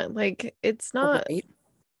you want. Like, it's not, Right.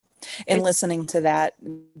 And it's, listening to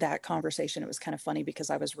that conversation, it was kind of funny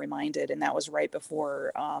because I was reminded, and that was right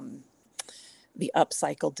before the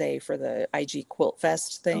upcycle day for the IG Quilt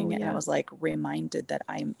Fest oh, thing. And I yeah. was like reminded that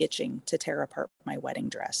I'm itching to tear apart my wedding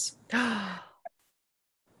dress.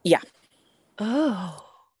 Yeah. Oh,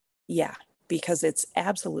 Yeah, because it's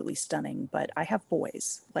absolutely stunning, but I have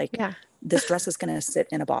boys. Like, yeah. this dress is going to sit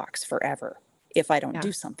in a box forever if I don't Yeah.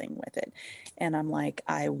 do something with it. And I'm like,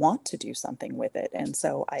 I want to do something with it. And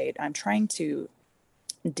so I'm trying to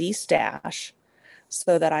destash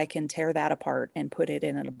so that I can tear that apart and put it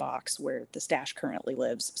in a box where the stash currently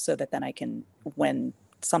lives so that then I can, when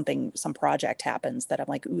some project happens that I'm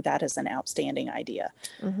like, ooh, that is an outstanding idea,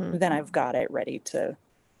 Mm-hmm. then I've got it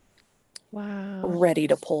Wow. ready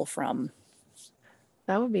to pull from.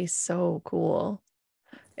 That would be so cool.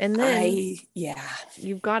 And then Yeah.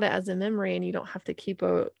 you've got it as a memory and you don't have to keep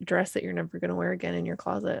a dress that you're never going to wear again in your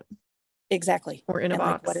closet Exactly. or in a And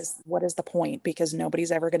like, box. what is the point? Because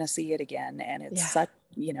nobody's ever going to see it again. And it's Yeah. such,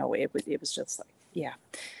 it was just like, yeah,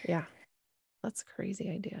 Yeah. That's a crazy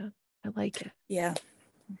idea. I like it. yeah.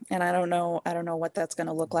 And I don't know what that's going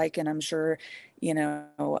to look like. And I'm sure, you know,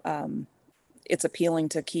 it's appealing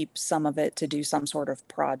to keep some of it to do some sort of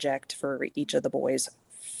project for each of the boys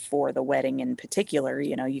for the wedding in particular.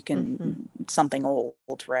 You know, you Mm-hmm. can something old,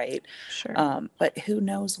 right? Sure. But who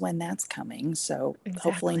knows when that's coming? So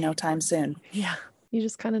hopefully no Exactly. time soon. Yeah. You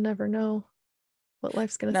just kind of never know what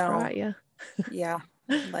life's going to throw No, at you. yeah.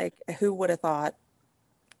 Like who would have thought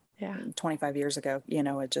Yeah. 25 years ago,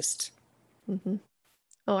 it just, Mm-hmm.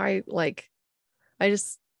 Oh, I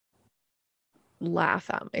just laugh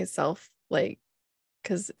at myself. Like,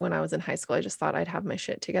 because when I was in high school, I just thought I'd have my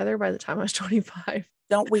shit together by the time I was 25.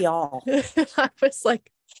 don't we all? I was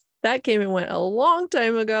like, that came and went a long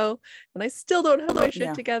time ago, and I still don't have my shit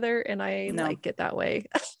Yeah, together, and I no, like it that way.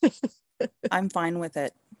 I'm fine with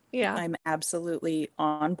it. Yeah. I'm absolutely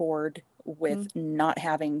on board with Mm, not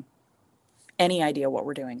having any idea what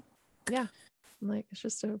we're doing. yeah. I'm like, it's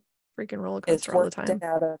just a freaking roller It's coaster all the worked time.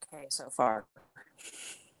 out okay so far,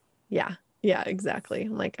 Yeah. Yeah, exactly.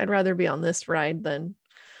 I'm like, I'd rather be on this ride than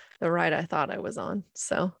the ride I thought I was on.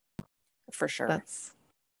 So for sure. that's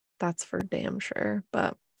that's for damn sure.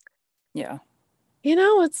 But Yeah.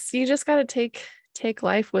 it's you just gotta take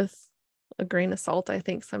life with a grain of salt, I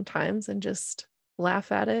think, sometimes, and just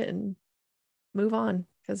laugh at it and move on.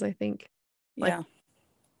 Because I think like Yeah.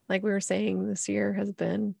 like we were saying, this year has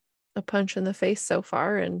been a punch in the face so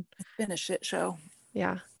far. And It's been a shit show.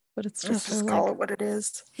 yeah, but it's Let's just kind just of call like, it what it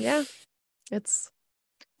is. yeah, it's,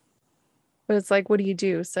 but it's like, what do you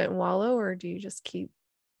do? Sit and wallow, or do you just keep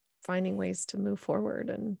finding ways to move forward?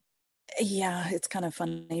 And Yeah, it's kind of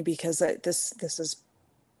funny because this is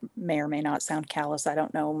may or may not sound callous. I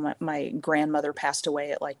don't know. My grandmother passed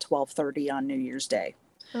away at like 12:30 on New Year's Day,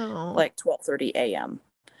 oh, like 12:30 a.m.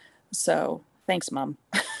 So thanks, Mom.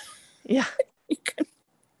 yeah,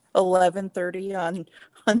 11:30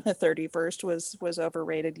 on the 31st was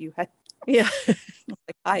overrated. You had yeah,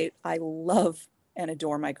 like I love and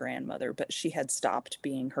adore my grandmother, but she had stopped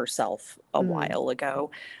being herself a mm, while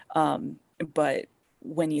ago. But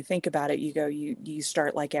when you think about it, you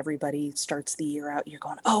start like everybody starts the year out. You're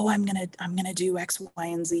going, oh, I'm gonna do X, Y,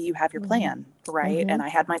 and Z. You have your mm-hmm, plan, right? mm-hmm, And I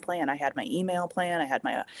had my plan. I had my email plan. I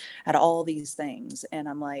had all these things, and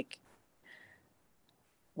I'm like,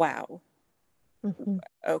 wow, mm-hmm.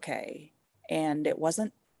 okay. And it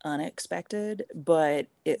wasn't unexpected, but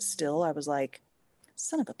it still, I was like,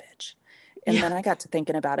 son of a bitch. And Yeah, then I got to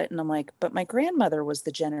thinking about it and I'm like, but my grandmother was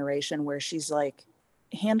the generation where she's like,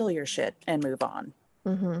 handle your shit and move on,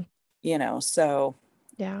 mm-hmm, so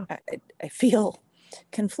yeah, I feel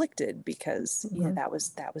conflicted because mm-hmm, that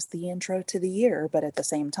was the intro to the year, but at the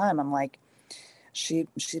same time I'm like, she's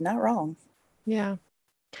not wrong. yeah,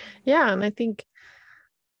 yeah. And I think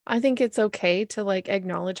it's okay to like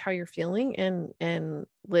acknowledge how you're feeling and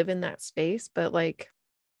live in that space, but like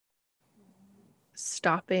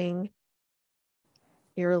stopping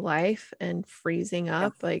your life and freezing Yeah.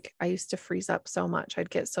 up. Like I used to freeze up so much. I'd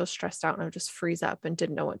get so stressed out and I would just freeze up and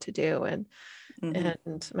didn't know what to do. Hmm.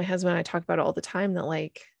 And my husband and I talk about it all the time that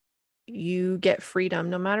like you get freedom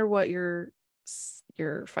no matter what your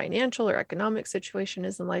financial or economic situation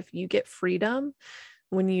is in life. You get freedom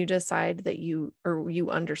when you decide that you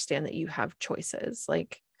understand that you have choices.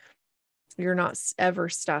 Like you're not ever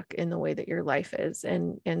stuck in the way that your life is,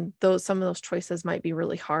 and those some of those choices might be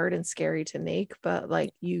really hard and scary to make, but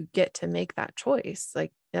like you get to make that choice.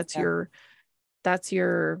 Like Yeah. that's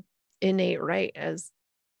your innate right as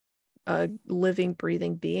a living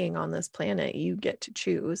breathing being on this planet. You get to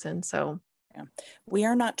choose. And so Yeah. We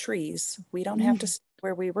are not trees. We don't have to mm, stay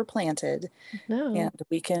where we were planted. And no,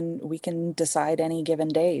 we can decide any given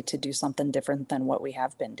day to do something different than what we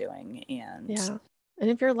have been doing. And yeah, and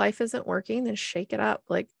if your life isn't working, then shake it up.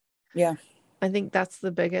 Like yeah, I think that's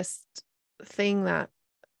the biggest thing that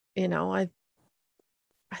you know i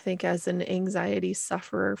I think as an anxiety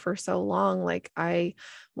sufferer for so long, like I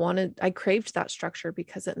craved that structure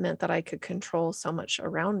because it meant that I could control so much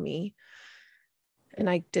around me. And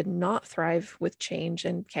I did not thrive with change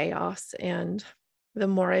and chaos. And the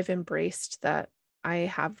more I've embraced that I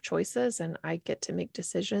have choices and I get to make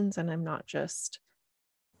decisions and I'm not just,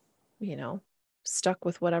 you know, stuck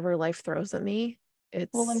with whatever life throws at me.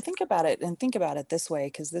 well, It's, and think about it this way,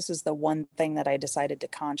 because this is the one thing that I decided to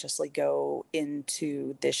consciously go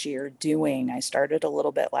into this year doing. I started a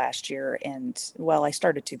little bit last year, and well, I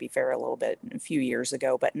started, to be fair, a little bit a few years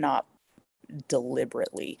ago, but not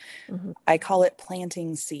deliberately. mhm, I call it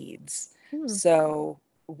planting seeds. mm, So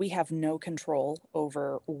we have no control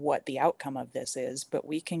over what the outcome of this is, but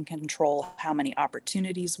we can control how many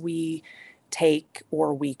opportunities we take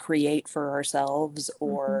or we create for ourselves,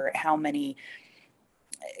 mhm, or how many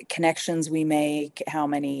connections we make, how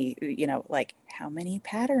many, like how many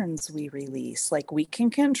patterns we release. Like we can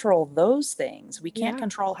control those things. We can't yeah,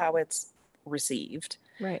 control how it's received,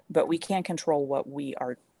 right. but we can control what we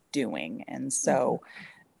are doing. And Mhm, so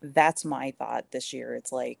that's my thought this year.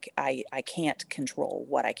 It's like I can't control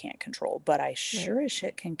what I can't control, but I right, sure as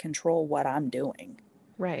shit can control what I'm doing,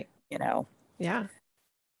 right. you know. Yeah,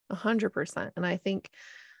 100%. And I think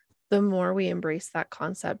the more we embrace that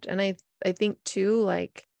concept, and I think too,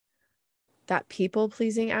 like that people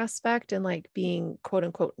pleasing aspect and like being quote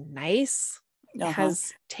unquote nice Uh-huh.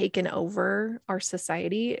 has taken over our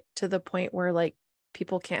society to the point where like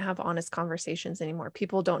people can't have honest conversations anymore.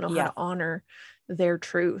 People don't know how Yeah. to honor their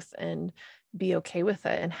truth and be okay with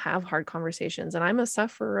it and have hard conversations. And I'm a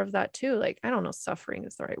sufferer of that too. Like, I don't know, suffering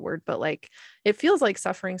is the right word, but like it feels like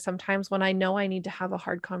suffering sometimes when I know I need to have a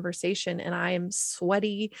hard conversation and I am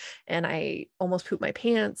sweaty and I almost poop my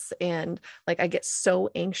pants and like I get so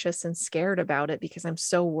anxious and scared about it because I'm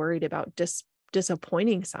so worried about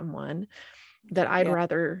disappointing someone that Yeah.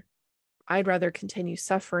 I'd rather continue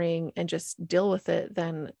suffering and just deal with it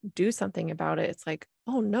than do something about it. It's like,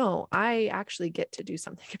 oh no, I actually get to do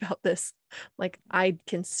something about this. Like I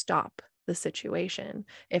can stop the situation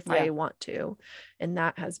if Yeah. I want to. And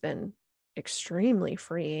that has been extremely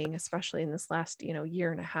freeing, especially in this last,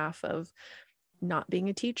 year and a half of not being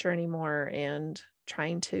a teacher anymore and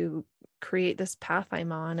trying to create this path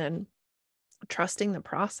I'm on, and trusting the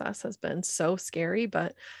process has been so scary.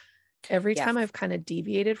 But every Yeah. time I've kind of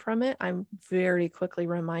deviated from it, I'm very quickly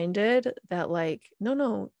reminded that, like, no,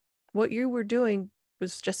 no, what you were doing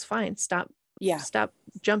was just fine. Yeah. Stop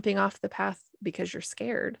jumping off the path because you're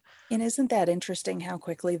scared. And isn't that interesting how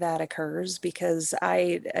quickly that occurs? Because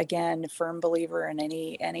I, again, firm believer in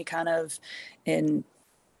any kind of, in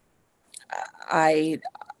I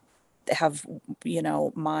have,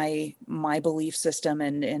 my belief system,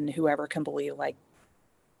 and whoever can believe, like,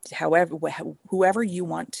 however, whoever you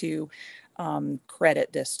want to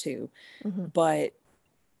credit this to, Hmm. but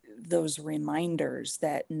those reminders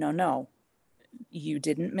that no, you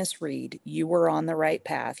didn't misread, you were on the right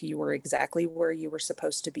path, you were exactly where you were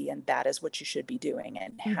supposed to be, and that is what you should be doing.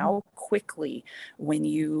 And Hmm. how quickly, when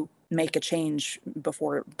you make a change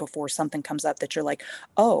before something comes up that you're like,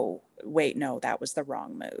 oh wait, no, that was the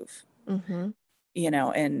wrong move, Hmm.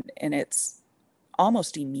 and it's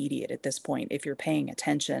almost immediate at this point if you're paying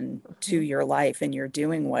attention to Hmm. your life and you're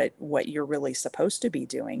doing what you're really supposed to be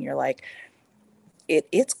doing. You're like,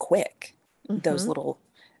 it's quick, those Hmm. little,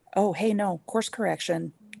 oh hey, no, course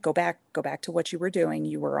correction, go back to what you were doing,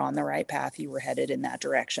 you were on the right path, you were headed in that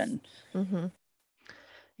direction. Hmm.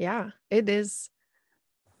 Yeah, it is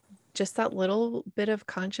just that little bit of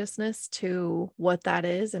consciousness to what that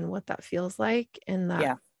is and what that feels like. And that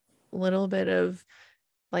Yeah. little bit of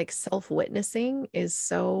like self-witnessing is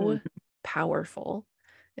so Mm-hmm. powerful.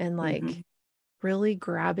 And Mm-hmm. like really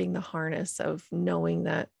grabbing the harness of knowing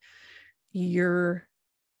that you're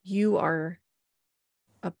you are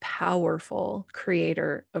a powerful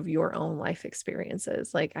creator of your own life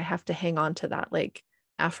experiences. Like I have to hang on to that like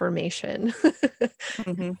affirmation.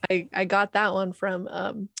 Mm-hmm. I got that one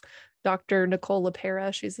from Dr. Nicole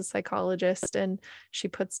LaPera. She's a psychologist, and she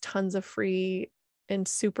puts tons of free and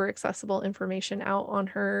super accessible information out on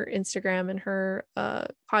her Instagram and her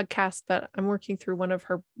podcast. But I'm working through one of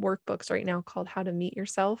her workbooks right now called How to Meet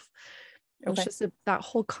Yourself. And it's Okay. just that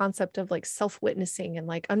whole concept of like self-witnessing and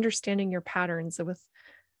like understanding your patterns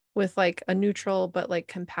with like a neutral but like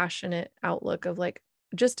compassionate outlook of like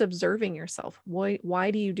just observing yourself.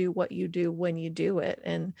 Why do you do what you do when you do it?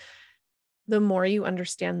 And the more you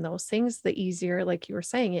understand those things, the easier, like you were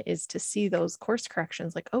saying, it is to see those course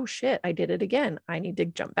corrections. Like, oh shit, I did it again. I need to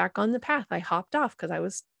jump back on the path. I hopped off because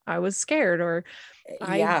I was scared, or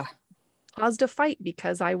I Yeah. caused a fight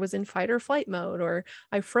because I was in fight or flight mode, or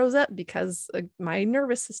I froze up because my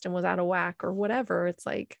nervous system was out of whack, or whatever. It's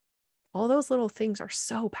like all those little things are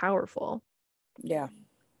so powerful. Yeah.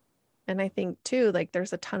 And I think too, like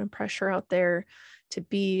there's a ton of pressure out there to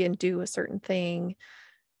be and do a certain thing,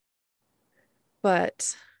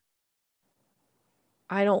 but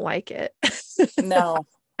I don't like it. No.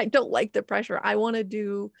 I don't like the pressure. I want to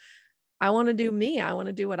do me. I want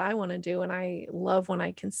to do what I want to do. And I love when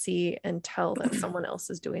I can see and tell that someone else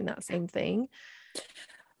is doing that same thing.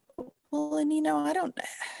 Well, and I don't,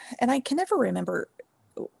 and I can never remember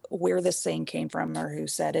where this saying came from or who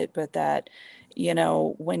said it, but that,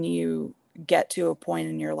 when you get to a point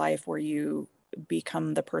in your life where you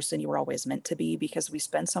become the person you were always meant to be, because we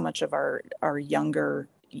spend so much of our younger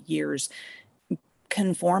years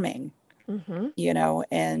conforming, Hmm.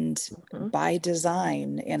 and Hmm. by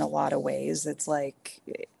design, in a lot of ways, it's like,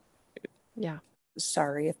 Yeah.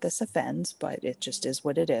 sorry if this offends, but it just is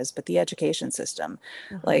what it is. But the education system,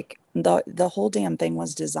 Hmm. like the whole damn thing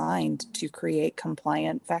was designed to create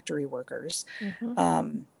compliant factory workers. Hmm.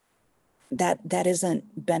 Um, that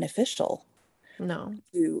isn't beneficial No.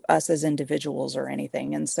 to us as individuals or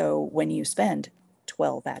anything. And so when you spend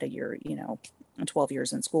 12 out of your, 12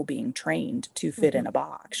 years in school being trained to fit Hmm. in a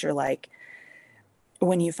box, you're like,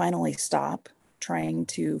 when you finally stop trying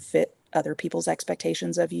to fit other people's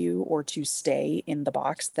expectations of you or to stay in the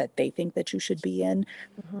box that they think that you should be in,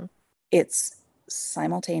 Hmm. it's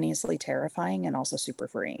simultaneously terrifying and also super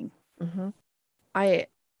freeing. Hmm. I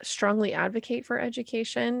strongly advocate for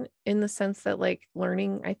education in the sense that like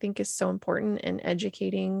learning, I think, is so important, and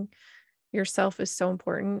educating yourself is so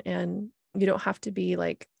important. And you don't have to be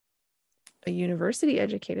like a university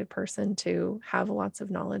educated person to have lots of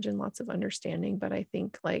knowledge and lots of understanding. But I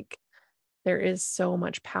think like there is so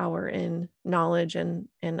much power in knowledge and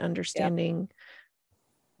Yeah. understanding.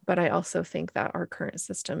 But I also think that our current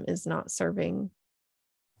system is not serving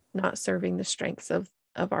the strengths of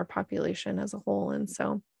our population as a whole. And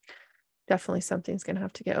so definitely something's going to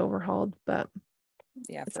have to get overhauled, but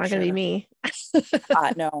Yeah, it's for not going to be sure. me.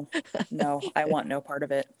 No, no, I want no part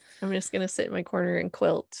of it. I'm just going to sit in my corner and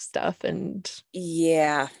quilt stuff. And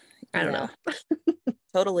Yeah. I don't Yeah. know.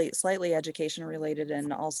 Totally, slightly education related,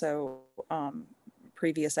 and also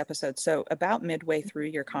previous episode. So about midway through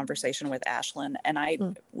your conversation with Ashlyn, and I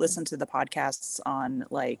Mm, listened to the podcasts on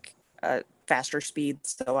like faster speed,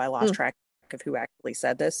 so I lost mm. track of who actually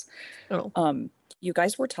said this. Oh, You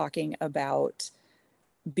guys were talking about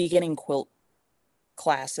beginning quilt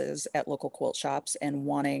classes at local quilt shops and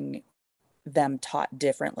wanting them taught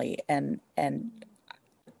differently. And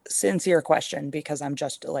sincere question, because I'm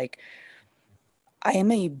just like, I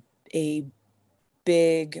am a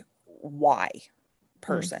big why mm,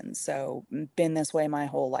 person. So been this way my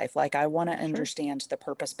whole life. Like I want to sure. understand the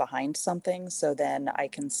purpose behind something so then I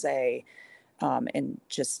can say, and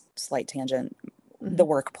just slight tangent, Hmm. the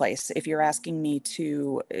workplace. If you're asking me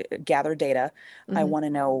to gather data, I Hmm. want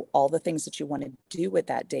to know all the things that you want to do with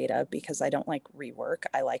that data because I don't like rework.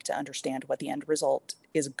 I like to understand what the end result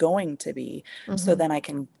is going to be so Hmm. then I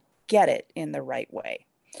can get it in the right way.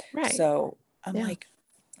 Right. So I'm Yeah. like,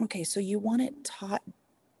 okay, so you want it taught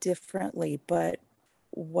differently, but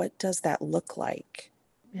what does that look like?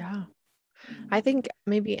 Yeah. I think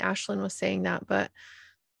maybe Ashlyn was saying that, but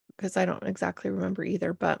because I don't exactly remember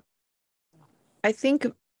either, but I think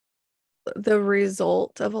the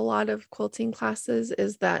result of a lot of quilting classes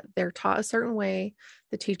is that they're taught a certain way.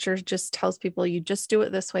 The teacher just tells people, you just do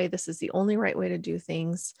it this way. This is the only right way to do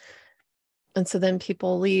things. And so then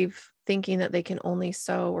people leave thinking that they can only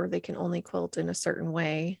sew or they can only quilt in a certain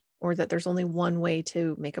way, or that there's only one way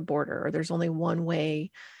to make a border, or there's only one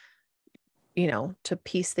way, to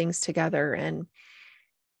piece things together. And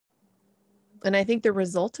I think the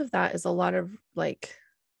result of that is a lot of like,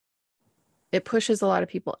 it pushes a lot of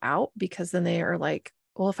people out because then they are like,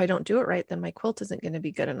 well, if I don't do it right, then my quilt isn't going to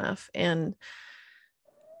be good enough. And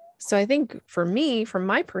so I think for me, from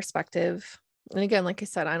my perspective, and again, like I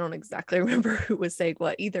said, I don't exactly remember who was saying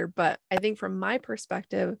what either, but I think from my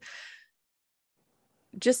perspective,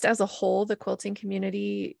 just as a whole, the quilting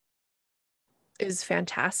community is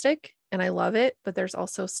fantastic and I love it. But there's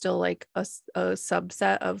also still like a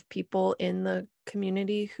subset of people in the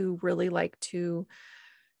community who really like to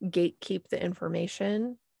gatekeep the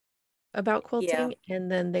information about Yeah, quilting.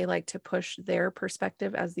 And then they like to push their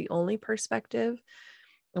perspective as the only perspective.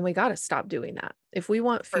 And we got to stop doing that. If we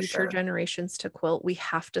want for future sure. generations to quilt, we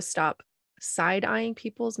have to stop side eyeing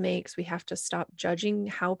people's makes. We have to stop judging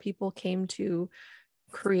how people came to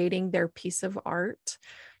creating their piece of art.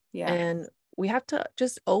 Yeah, And we have to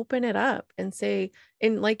just open it up and say,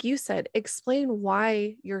 and like you said, explain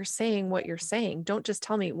why you're saying what you're saying. Don't just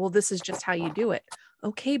tell me, well, this is just how you do it.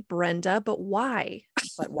 Okay, Brenda, but why?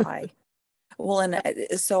 but why? Well, and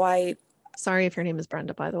Yep. so I Sorry if your name is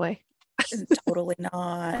Brenda, by the way. totally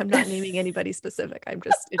not. I'm not naming anybody specific.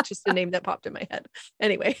 It's just a name that popped in my head.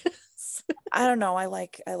 Anyway. I don't know. I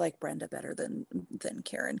like Brenda better than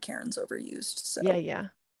Karen. Karen's overused. Yeah, So yeah.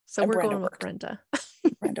 So we're Brenda going with works. Brenda.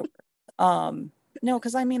 Brenda works. No,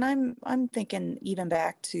 because I mean I'm thinking even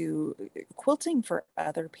back to quilting for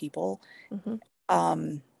other people. Hmm.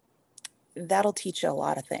 Um, that'll teach you a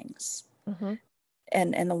lot of things. Hmm.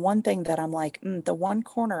 And the one thing that I'm like, the one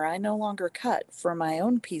corner I no longer cut for my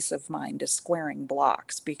own peace of mind is squaring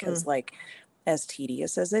blocks because Mm. like as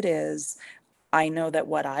tedious as it is, I know that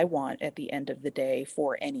what I want at the end of the day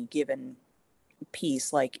for any given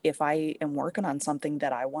piece, like if I am working on something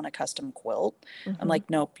that I want a custom quilt, I'm Hmm. like,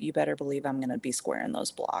 nope, you better believe I'm going to be squaring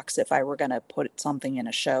those blocks. If I were going to put something in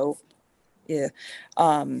a show, yeah,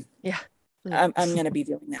 um, Yeah. Yeah. I'm going to be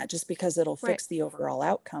doing that just because it'll Right. fix the overall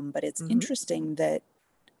outcome. But it's Hmm. interesting that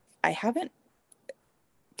I haven't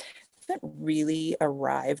really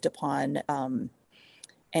arrived upon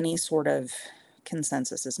any sort of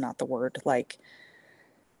consensus is not the word. Like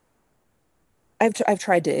I've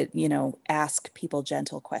tried to, ask people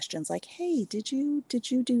gentle questions like, "Hey, did you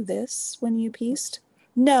do this when you pieced?"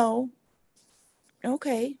 No.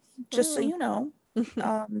 Okay. Just so Mm. you know,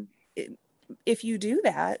 um, it, if you do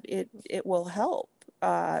that, it will help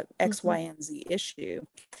X, Hmm. Y, and Z issue.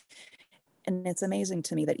 And it's amazing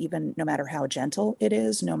to me that even no matter how gentle it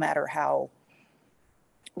is, no matter how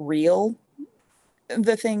real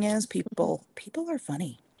the thing is, Hmm. people are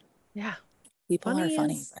funny. Yeah. People are Funny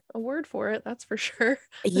funny. is a word for it, that's for sure.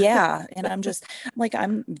 Yeah, and I'm just like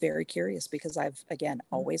I'm very curious because I've again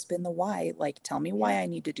Mm. always been the why. Like tell me why Yeah. I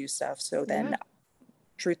need to do stuff. So then Yeah.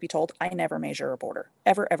 truth be told, I never measure a border.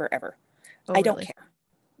 Ever, ever, ever. Oh, I don't really? care.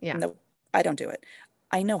 Yeah. No, I don't do it.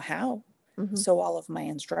 I know how. Hmm. So all of my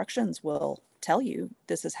instructions will tell you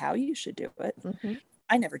this is how you should do it. Hmm.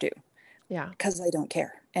 I never do Yeah. because I don't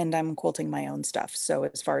care. And I'm quilting my own stuff. So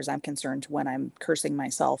as far as I'm concerned, when I'm cursing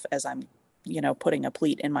myself as I'm, putting a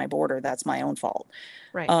pleat in my border, that's my own fault.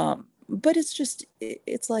 Right. But it's just,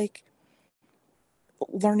 it's like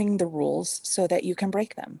learning the rules so that you can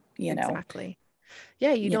break them. Exactly.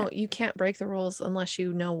 Yeah, you know, you can't break the rules unless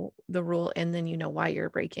you know the rule and then you know why you're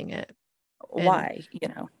breaking it. And why, you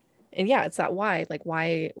know. yeah, it's that why, like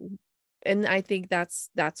why. And I think that's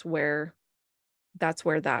where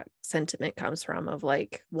that sentiment comes from of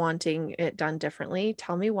like wanting it done differently.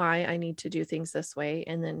 Tell me why I need to do things this way.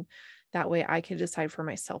 And then that way I can decide for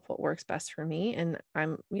myself what works best for me. And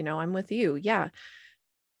I'm with you. Yeah.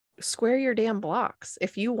 Square your damn blocks.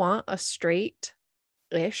 If you want a straight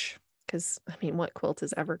ish, because I mean, what quilt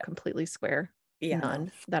is ever completely square? Yeah, no.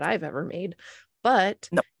 None that I've ever made. But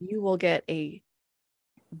No. you will get a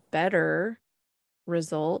better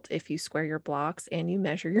result if you square your blocks and you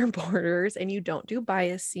measure your borders and you don't do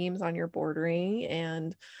bias seams on your bordering.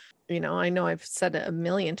 And I know I've said it a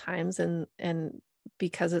million times, and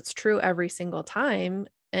because it's true every single time.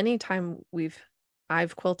 Anytime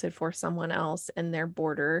I've quilted for someone else and their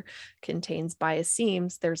border contains bias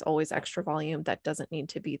seams, there's always extra volume that doesn't need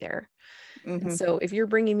to be there. And Hmm. so if you're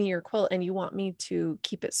bringing me your quilt and you want me to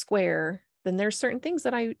keep it square, then there's certain things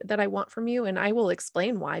that I want from you, and I will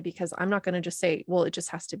explain why, because I'm not going to just say, well, it just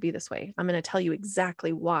has to be this way. I'm going to tell you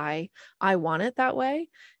exactly why I want it that way.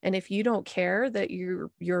 And if you don't care that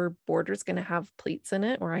your border is going to have pleats in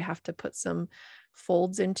it, or I have to put some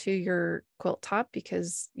folds into your quilt top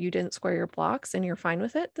because you didn't square your blocks and you're fine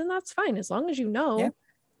with it, then that's fine. As long as you Yeah. know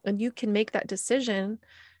and you can make that decision,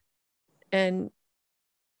 and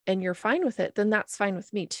you're fine with it, then that's fine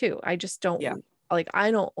with me too. I just Yeah. don't like, I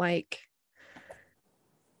don't like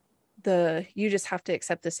you just have to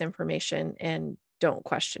accept this information and don't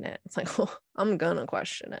question it. It's like, well, I'm gonna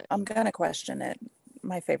question it. I'm gonna question it.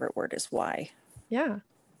 My favorite word is why, Yeah.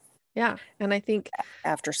 Yeah. And I think,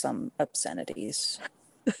 after some obscenities.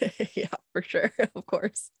 yeah, for sure. Of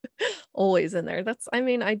course. Always in there. I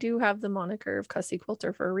mean, I do have the moniker of Cussy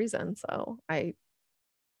Quilter for a reason. So it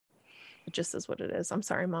just is what it is. I'm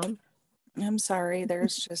sorry, Mom. I'm sorry,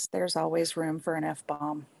 there's always room for an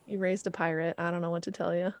F-bomb. You raised a pirate. I don't know what to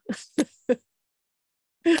tell you.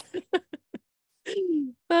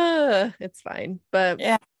 It's fine. But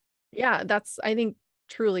Yeah. yeah, I think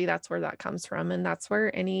truly that's where that comes from. And that's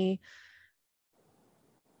where any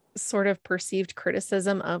sort of perceived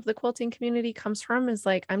criticism of the quilting community comes from, is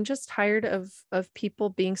like, I'm just tired of people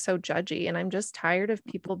being so judgy, and I'm just tired of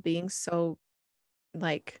people being so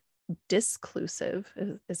like disclusive.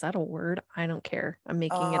 Is that a word? I don't care. I'm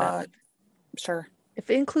making it up. Uh, sure. If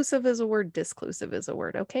inclusive is a word, disclusive is a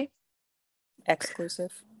word. Okay.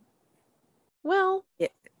 Exclusive. Well, Yeah.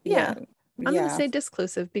 yeah, Yeah. I'm going to Yeah. say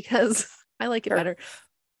disclusive because I like it Sure. better.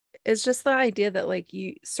 It's just the idea that like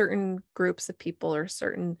certain groups of people or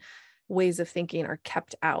certain ways of thinking are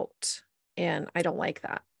kept out. And I don't like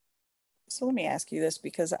that. So let me ask you this,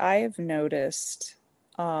 because I've noticed,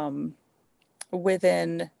 um,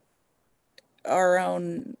 within our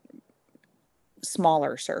own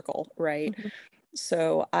smaller circle, right? Mhm.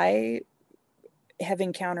 So I have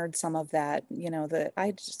encountered some of that,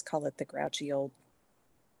 I just call it the grouchy old.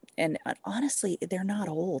 And honestly, they're not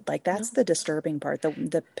old. Like, that's No. the disturbing part.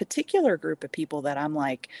 The particular group of people that I'm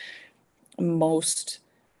like most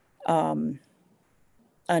um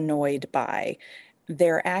annoyed by,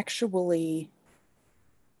 they're actually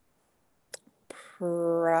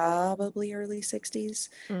probably early 60s.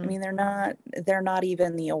 I Mm, mean, they're not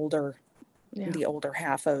even yeah, the older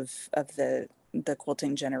half of the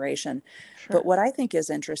quilting generation. But sure. what I think is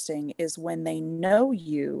interesting is when they know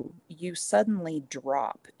you suddenly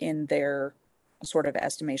drop in their sort of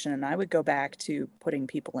estimation. And I would go back to putting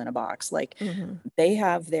people in a box. Like, Hmm. they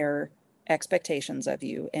have their expectations of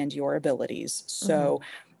you and your abilities. Hmm. So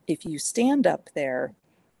if you stand up there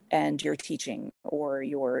and you're teaching, or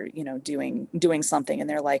you're, doing something, and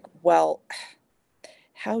they're like, well,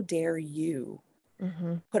 how dare you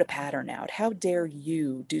Hmm. put a pattern out? How dare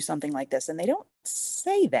you do something like this? And they don't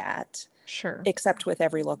say that, Sure. except with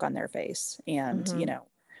every look on their face. And, Hmm.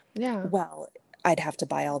 Yeah, well, I'd have to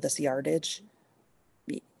buy all this yardage.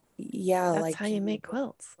 Yeah, that's how like, you you make would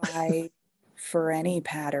quilts. buy for any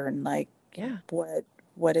pattern. Like, Yeah,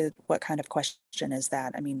 what kind of question is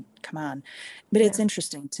that? I mean, come on. But it's yeah.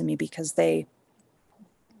 interesting to me because they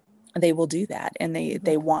will do that, and they Hmm.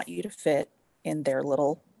 they want you to fit in their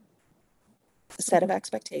little set of Hmm.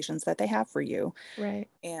 expectations that they have for you. Right.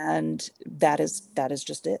 And that is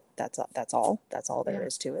just it. That's all there Yeah,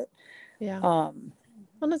 is to it. yeah. um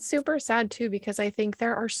Well, it's super sad too, because I think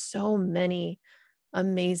there are so many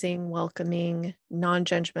amazing, welcoming,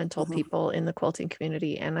 non-judgmental mhm, people in the quilting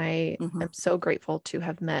community. And I mhm. am so grateful to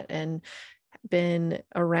have met and been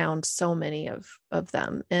around so many of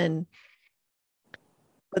them. And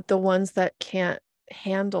but the ones that can't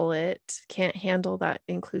handle it, can't handle that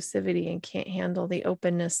inclusivity, and can't handle the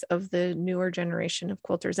openness of the newer generation of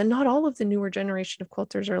quilters. And not all of the newer generation of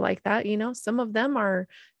quilters are like that. Some of them are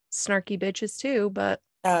snarky bitches too, but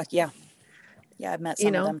Yeah. Yeah, I've met you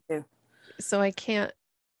some of know, them too. so I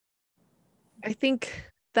think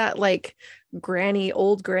that like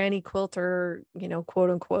old granny quilter, quote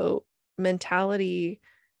unquote mentality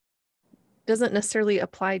doesn't necessarily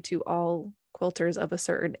apply to all quilters of a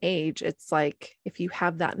certain age. It's like if you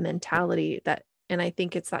have that mentality and I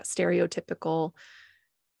think it's that stereotypical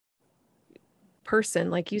person,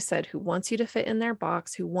 like you said, who wants you to fit in their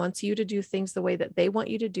box, who wants you to do things the way that they want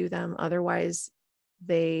you to do them. Otherwise,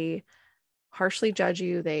 they harshly judge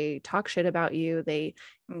you, they talk shit about you,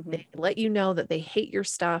 Hmm. they let you know that they hate your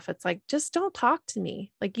stuff. It's like, just don't talk to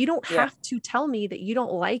me. Like, you don't Yeah. have to tell me that you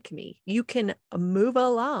don't like me. You can move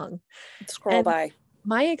along. Scroll And by.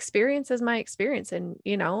 my experience is my experience. And,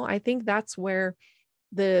 I think that's where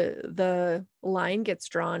the line gets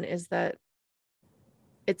drawn, is that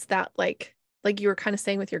it's that like you were kind of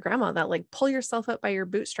saying with your grandma, that like pull yourself up by your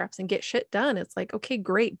bootstraps and get shit done. It's like, okay,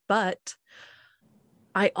 great, but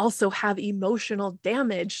I also have emotional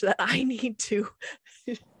damage that I need to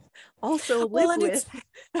also Well, live and with. it's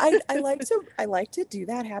I like to do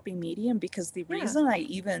that happy medium, because the Yeah. reason I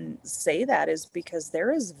even say that is because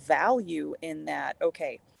there is value in that.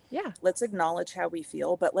 Okay, Yeah, let's acknowledge how we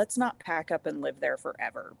feel, but let's not pack up and live there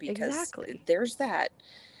forever, because exactly. there's that.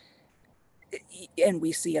 And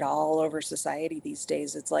we see it all over society these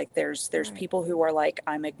days. It's like there's Right. people who are like,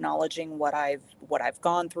 I'm acknowledging what I've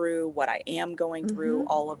gone through, what I am going through, Mm-hmm.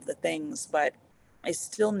 all of the things, but I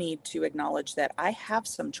still need to acknowledge that I have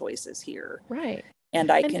some choices here, Right.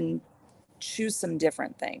 and I And can choose some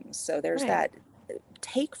different things. So there's right. that.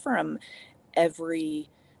 Take from every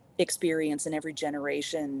experience in every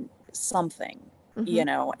generation something,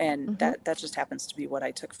 Mm-hmm. and Mm-hmm. that just happens to be what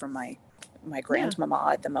I took from my Yeah. grandmama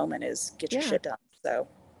at the moment, is get your Yeah. shit done. So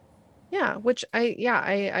Yeah. Which I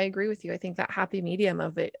agree with you. I think that happy medium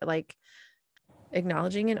of it, like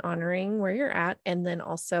acknowledging and honoring where you're at, and then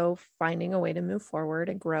also finding a way to move forward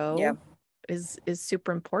and yeah, grow is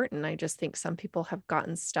super important. I just think some people have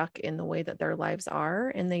gotten stuck in the way that their lives are,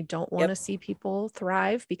 and they don't want yep. to see people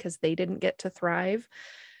thrive because they didn't get to thrive.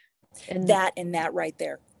 And That right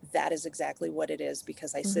there, that is exactly what it is,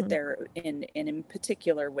 because I sit mhm, there in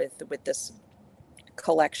particular with this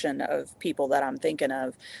collection of people that I'm thinking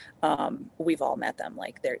of. We've all met them,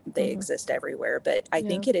 like they mhm, exist everywhere, but I yeah,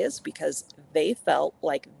 think it is because they felt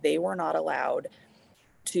like they were not allowed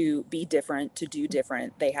to be different, to do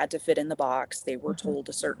different. They had to fit in the box. They were mhm, told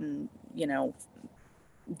a certain,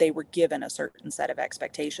 they were given a certain set of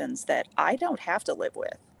expectations that I don't have to live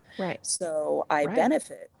with. right, So I right,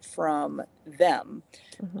 benefit from them,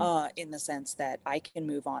 mhm, in the sense that I can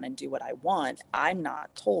move on and do what I want. I'm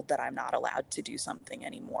not told that I'm not allowed to do something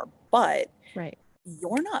anymore, but right,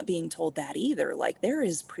 you're not being told that either. Like, there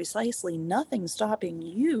is precisely nothing stopping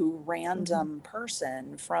you, mhm, random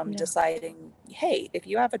person, from yeah, deciding, hey, if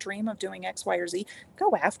you have a dream of doing X, Y, or Z,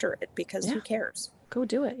 go after it, because yeah, who cares? go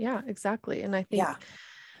do it. Yeah, exactly. And Yeah.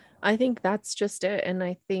 I think that's just it. And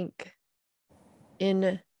I think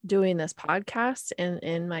in doing this podcast and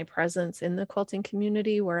in my presence in the quilting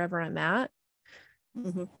community, wherever I'm at,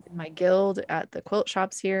 Hmm. in my guild, at the quilt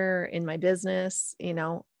shops here, in my business,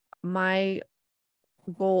 my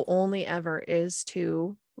goal only ever is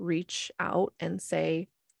to reach out and say,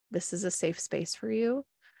 this is a safe space for you.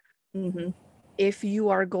 Hmm. If you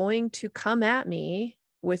are going to come at me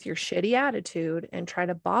with your shitty attitude and try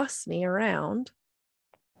to boss me around,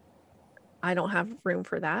 I don't have room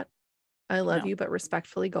for that. I love No. you, but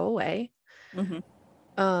respectfully go away. Hmm.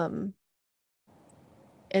 Um,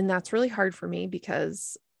 and that's really hard for me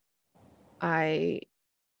because I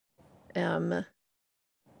am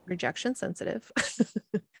rejection sensitive.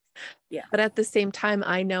 Yeah. But at the same time,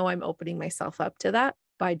 I know I'm opening myself up to that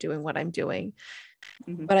by doing what I'm doing.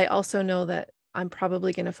 Hmm. But I also know that I'm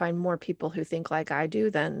probably going to find more people who think like I do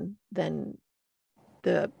than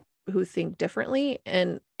the who think differently.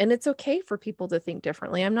 And it's okay for people to think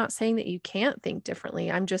differently. I'm not saying that you can't think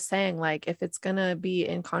differently. I'm just saying, like, if it's going to be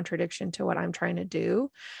in contradiction to what I'm trying to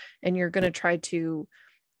do, and you're going to try to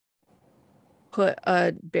put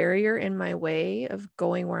a barrier in my way of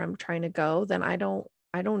going where I'm trying to go, then I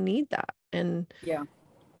don't need that. Yeah.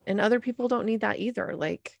 And other people don't need that either.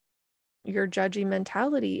 Like, your judgy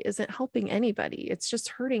mentality isn't helping anybody. It's just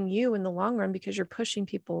hurting you in the long run because you're pushing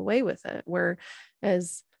people away with it.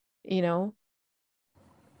 Whereas, you know,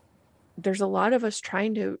 there's a lot of us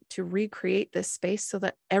trying to recreate this space so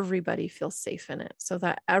that everybody feels safe in it, so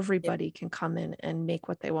that Yep. everybody can come in and make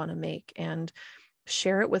what they want to make and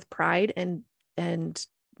share it with pride, and and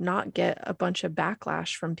not get a bunch of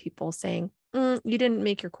backlash from people saying, you didn't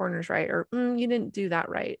make your corners right, or you didn't do that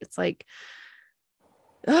right. It's like,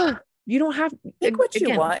 you don't have, Pick what you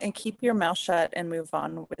again, want and keep your mouth shut and move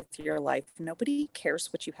on with your life. Nobody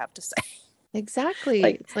cares what you have to say. exactly.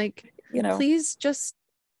 Like, It's like, you know, please just,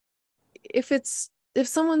 if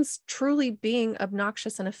someone's truly being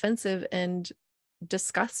obnoxious and offensive and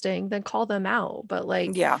disgusting, then call them out. But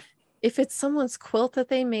like, yeah. if it's someone's quilt that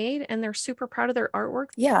they made and they're super proud of their artwork.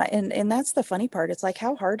 Yeah, and that's the funny part. It's like,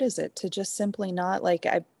 how hard is it to just simply not like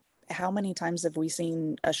I how many times have we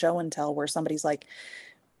seen a show and tell where somebody's like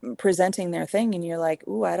presenting their thing and you're like,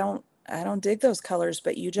 "Ooh, I don't dig those colors,"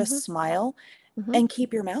 but you Mhm, just smile mhm. and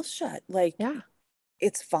keep your mouth shut. Like Yeah,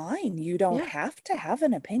 it's fine. You don't yeah. have to have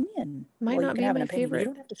an opinion. Might Well, you not can be have an my opinion. You favorite.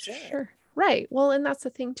 don't have to share it. Sure. Right. Well, and that's the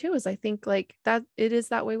thing too, is I think like that it is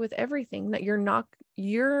that way with everything, that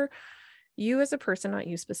you as a person, not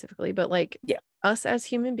you specifically, but like Yeah. us as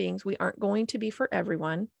human beings, we aren't going to be for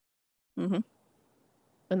everyone, Hmm.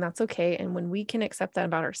 and that's okay. And when we can accept that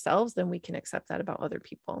about ourselves, then we can accept that about other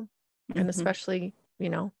people. And Hmm. especially,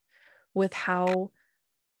 with how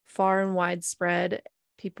far and widespread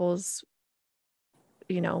people's,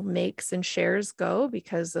 makes and shares go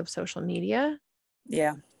because of social media,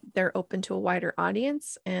 Yeah. they're open to a wider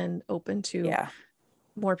audience and open to Yeah.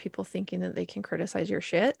 more people thinking that they can criticize your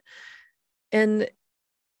shit. And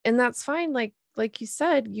and that's fine. Like you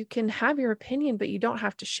said, you can have your opinion, but you don't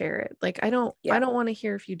have to share it. Like I Yeah. don't want to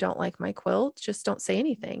hear if you don't like my quilt, just don't say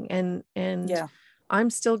anything. And Yeah. I'm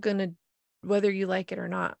still gonna, whether you like it or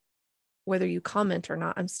not, whether you comment or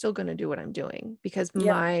not, I'm still going to do what I'm doing, because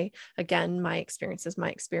Yeah. my experience is my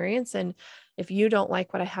experience. And if you don't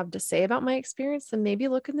like what I have to say about my experience, then maybe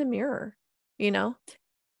look in the mirror, you know,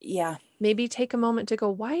 Yeah. maybe take a moment to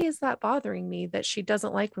go, why is that bothering me that she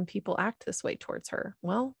doesn't like when people act this way towards her?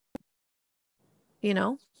 Well, you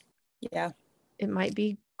know, Yeah. it might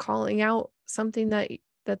be calling out something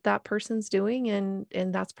that person's doing,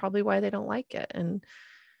 and that's probably why they don't like it. And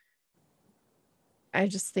I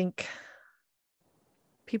just think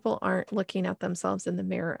people aren't looking at themselves in the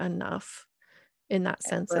mirror enough, in that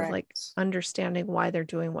sense of like Correct. understanding why they're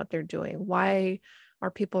doing what they're doing. Why are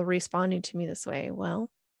people responding to me this way? Well,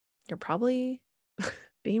 you're probably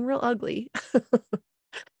being real ugly.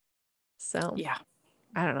 So Yeah.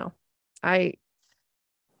 I don't know. I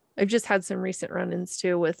I've just had some recent run-ins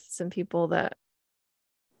too with some people that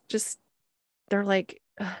just, they're like,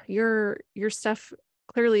 your stuff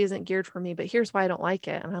clearly isn't geared for me, but here's why I don't like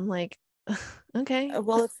it. And I'm like, okay.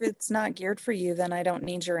 Well, if it's not geared for you, then I don't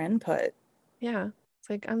need your input. Yeah. It's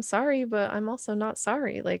like, I'm sorry, but I'm also not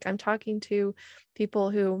sorry. Like, I'm talking to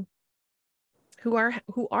people who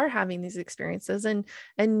are having these experiences and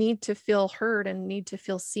need to feel heard and need to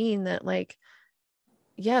feel seen, that like,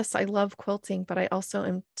 yes, I love quilting, but I also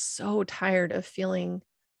am so tired of feeling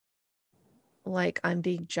like I'm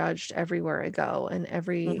being judged everywhere I go, and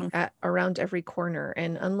Hmm. around every corner.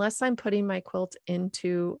 And unless I'm putting my quilt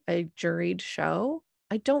into a juried show,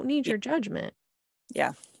 I don't need Yeah. your judgment.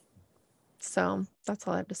 Yeah. So that's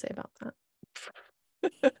all I have to say about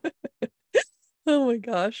that. Oh my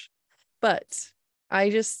gosh. But I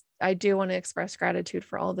do want to express gratitude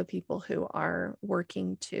for all the people who are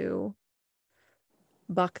working to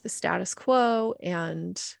buck the status quo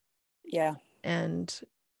Yeah. and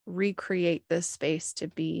recreate this space to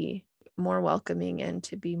be more welcoming and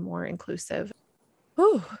to be more inclusive.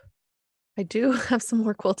 Ooh, I do have some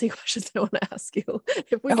more quilting questions I want to ask you.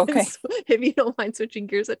 If we can, Okay. if you don't mind switching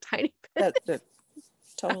gears a tiny bit That's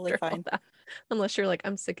totally after all fine. that, unless you're like,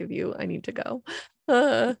 I'm sick of you, I need to go.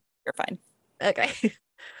 Uh, You're fine. okay.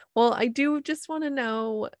 Well, I do just want to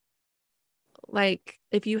know, like,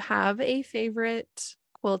 if you have a favorite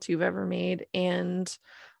quilt you've ever made, and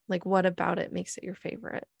like what about it makes it your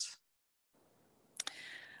favorite?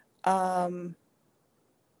 Um,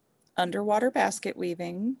 Underwater basket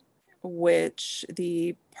weaving, which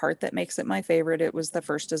the part that makes it my favorite, it was the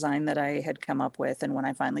first design that I had come up with. And when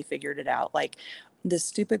I finally figured it out, like this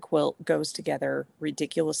stupid quilt goes together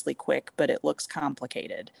ridiculously quick, but it looks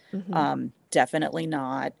complicated. Hmm. Definitely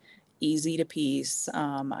not easy to piece.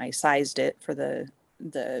 I sized it for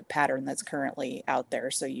the pattern that's currently out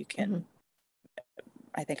there, so you Hmm. can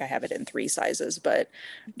I think I have it in three sizes, but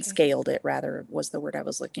Okay. scaled it rather was the word I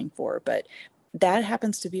was looking for. But that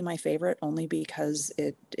happens to be my favorite only because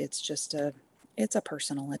it's just it's a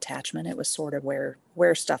personal attachment. It was sort of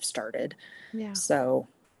where stuff started. Yeah. So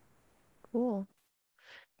Cool.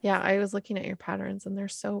 Yeah, I was looking at your patterns and they're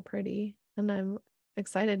so pretty. And I'm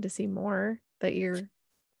excited to see more that you're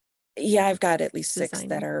Yeah, I've got at least six designing?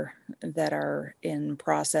 that are in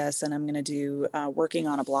process, and I'm going to do working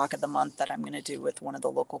on a block of the month that I'm going to do with one of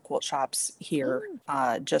the local quilt shops here,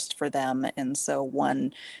 Oh, just for them. And so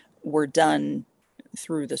when we're done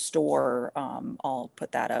through the store, I'll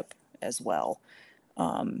put that up as well.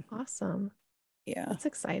 Um, awesome. yeah, That's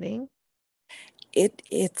exciting.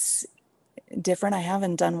 it's different. I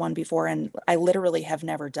haven't done one before, and I literally have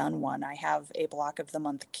never done one. I have a block of the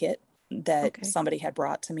month kit that Okay. somebody had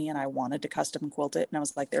brought to me, and I wanted to custom quilt it. And I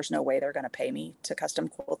was like, there's no way they're going to pay me to custom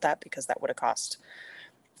quilt that because that would have cost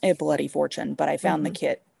a bloody fortune. But I found the Hmm.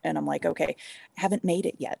 kit, and I'm like, okay, I haven't made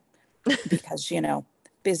it yet because,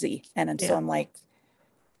 busy. And so Yeah. I'm like,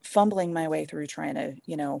 fumbling my way through trying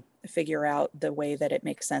to, figure out the way that it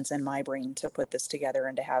makes sense in my brain to put this together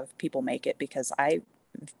and to have people make it because I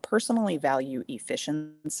personally value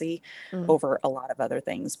efficiency Mm, over a lot of other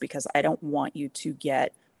things because I don't want you to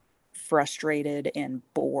get frustrated and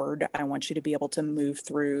bored. I want you to be able to move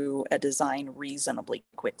through a design reasonably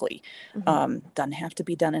quickly. hmm. Doesn't have to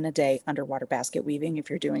be done in a day. Underwater basket weaving, if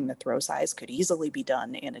you're doing the throw size, could easily be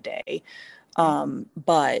done in a day. Okay.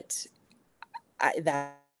 But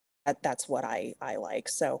that's what I like.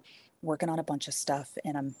 So working on a bunch of stuff,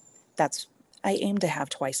 and that's I aim to have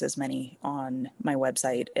twice as many on my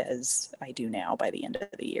website as I do now by the end of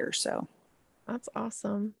the year. So That's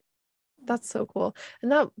awesome. That's so cool.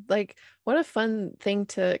 And that, like, what a fun thing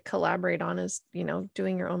to collaborate on is,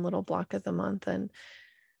 doing your own little block of the month. And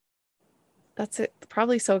that's it.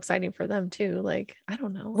 Probably so exciting for them too. Like, I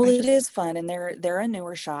don't know. well, I it just, is fun, and they're a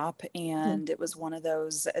newer shop, mhm, and it was one of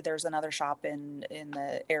those. There's another shop in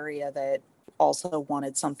the area that also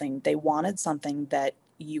wanted something. They wanted something that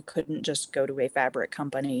you couldn't just go to a fabric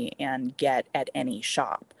company and get at any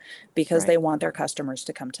shop because right. they want their customers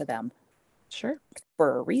to come to them Sure.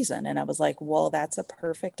 for a reason. And I was like, well, that's a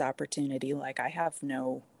perfect opportunity. Like I have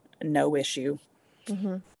no issue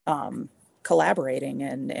Hmm. um collaborating,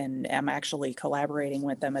 and I'm actually collaborating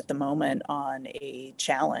with them at the moment on a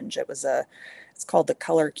challenge. It's called the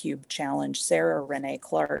Color Cube Challenge. Sarah Renee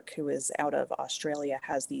Clark, who is out of Australia,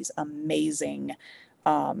 has these amazing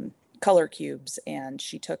color cubes, and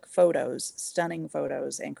she took photos, stunning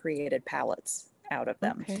photos, and created palettes out of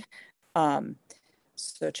them. Okay. Um,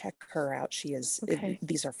 so check her out. Okay.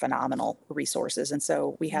 These are phenomenal resources. And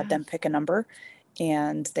so we had Yeah. them pick a number,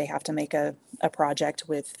 and they have to make a project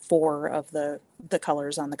with four of the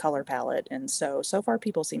colors on the color palette. And so far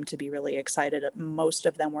people seem to be really excited. Most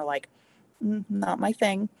of them were like, not my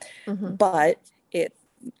thing, Hmm. but it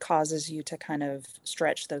causes you to kind of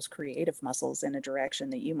stretch those creative muscles in a direction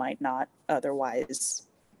that you might not otherwise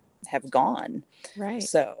have gone. Right.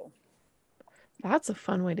 So That's a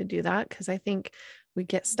fun way to do that because I think we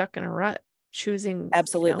get stuck in a rut choosing,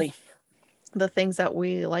 absolutely. the things that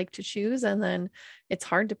we like to choose. And then it's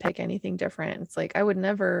hard to pick anything different. It's like I would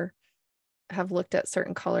never have looked at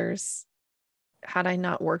certain colors had I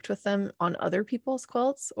not worked with them on other people's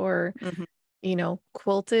quilts or, Mhm.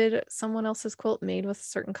 quilted someone else's quilt made with a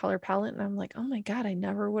certain color palette. And I'm like, oh my God, I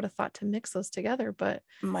never would have thought to mix those together. But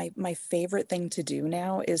My favorite thing to do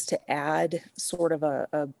now is to add sort of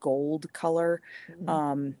a gold color.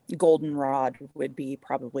 mm, Goldenrod would be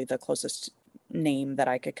probably the closest name that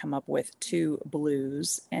I could come up with to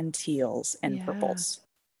blues and teals and yeah. purples.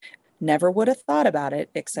 Never would have thought about it,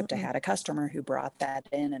 except I Mm-mm. had a customer who brought that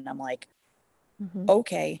in, and I'm like, Hmm.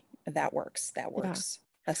 okay, that works. That Yeah. works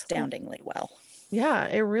Well, astoundingly well. yeah,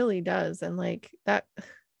 it really does. And like that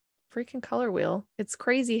freaking color wheel, it's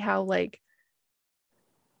crazy how, like,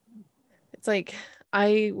 it's like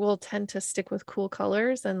I will tend to stick with cool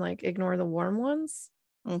colors and like ignore the warm ones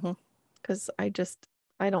Hmm. because I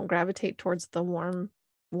don't gravitate towards the warm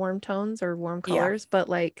tones or warm Yeah, colors. But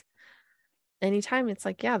like anytime it's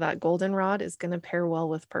like, yeah, that goldenrod is gonna pair well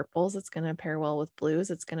with purples, it's gonna pair well with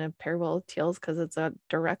blues, it's gonna pair well with teals because it's a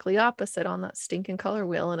directly opposite on that stinking color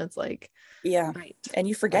wheel. And it's like, yeah. right, And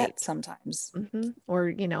you forget right. sometimes.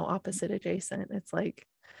 Or, opposite adjacent. It's like,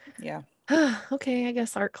 Yeah, okay, I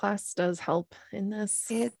guess art class does help in this.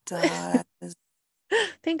 it does.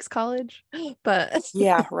 Thanks, college. But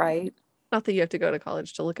Yeah, right. not that you have to go to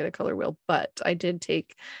college to look at a color wheel, but I did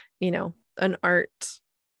take, an art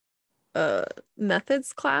uh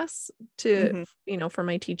methods class to, Hmm. for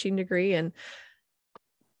my teaching degree. And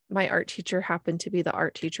my art teacher happened to be the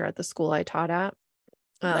art teacher at the school I taught at.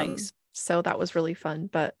 Nice. So that was really fun.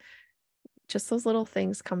 But just those little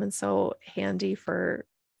things come in so handy for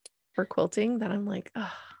quilting that I'm like,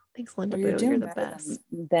 oh, thanks, Linda Well, you're Boo. You're doing the better best.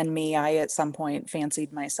 than me. I at some point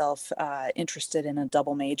fancied myself interested in a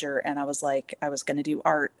double major, and I was like, I was going to do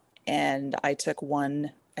art, and I took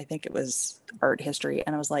one. I think it was art history,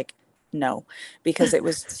 and I was like, No, because it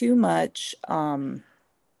was too much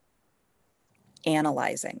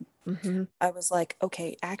analyzing. Mm-hmm. I was like,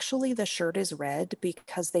 okay, actually, the shirt is red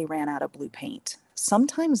because they ran out of blue paint.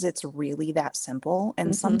 Sometimes it's really that simple. And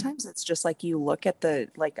Mm-hmm. sometimes it's just like you look at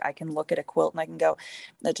like, I can look at a quilt and I can go,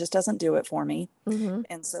 that just doesn't do it for me. Mm-hmm.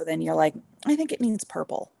 And so then you're like, I think it needs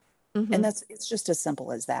purple. Mm-hmm. And it's just as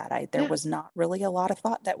simple as that. There Yeah. was not really a lot of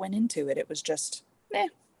thought that went into it. It was just, eh,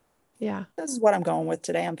 Yeah. this is what I'm going with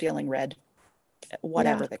today. I'm feeling red, Yeah.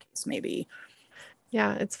 whatever the case may be.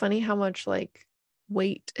 Yeah. It's funny how much like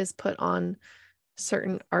weight is put on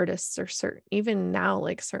certain artists or certain, even now,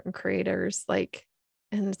 like certain creators, like,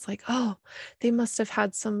 and it's like, oh, they must have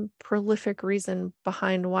had some prolific reason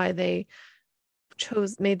behind why they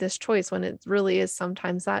made this choice, when it really is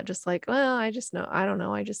sometimes that just like, well, I just know, I don't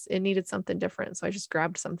know, I just, it needed something different, so I just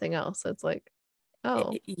grabbed something else. So it's like,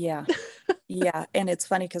 oh. Yeah. Yeah. And it's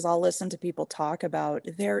funny because I'll listen to people talk about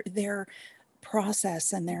their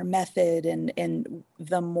process and their method, and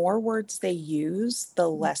the more words they use, the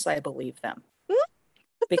less I believe them.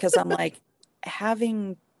 Because I'm like,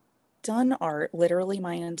 having done art literally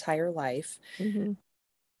my entire life, Mm-hmm.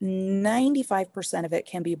 95% of it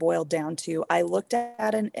can be boiled down to I looked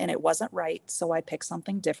at it and it wasn't right, so I picked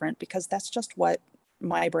something different because that's just what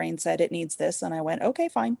my brain said it needs this. And I went, okay,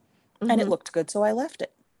 fine. And it Mm-hmm. looked good, so I left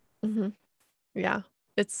it, Mm-hmm. Yeah,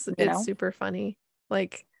 you it's know? super funny,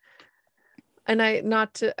 like, and I,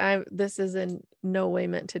 not to, I, this is in no way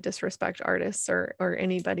meant to disrespect artists or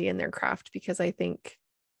anybody in their craft, because I think,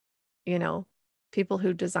 you know, people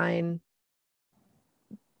who design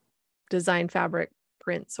fabric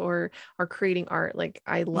prints or are creating art, like,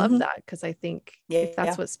 I love Mm-hmm. that, because I think if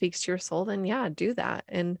that's Yeah. what speaks to your soul, then yeah, do that.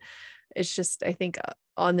 And it's just, I think,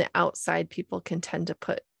 on the outside, people can tend to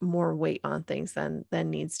put more weight on things than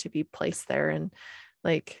needs to be placed there. And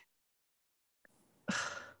like,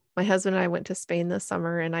 my husband and I went to Spain this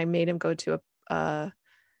summer, and I made him go to a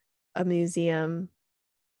museum.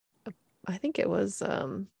 I think it was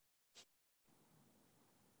an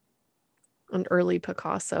early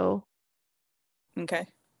Picasso. Okay.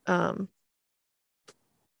 Um,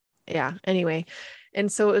 yeah, anyway.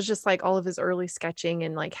 And so it was just like all of his early sketching,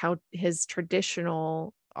 and like how his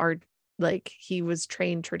traditional art, like he was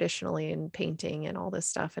trained traditionally in painting and all this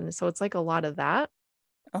stuff. And so it's like a lot of that,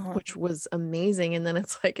 Uh-huh. which was amazing. And then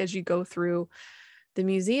it's like, as you go through the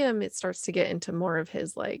museum, it starts to get into more of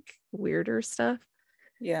his like weirder stuff.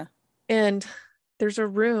 Yeah. And there's a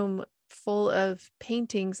room full of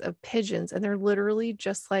paintings of pigeons, and they're literally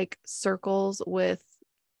just like circles with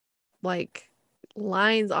like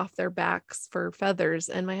lines off their backs for feathers.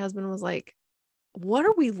 And my husband was like, what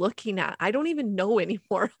are we looking at? I don't even know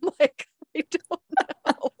anymore. I'm like, I don't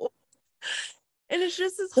know. And it's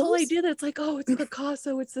just this whole Those idea that it's like, oh, it's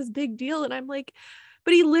Picasso, it's this big deal. And I'm like,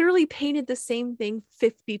 but he literally painted the same thing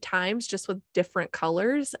 50 times, just with different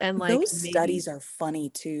colors and like those maybe. studies are funny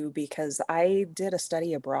too because I did a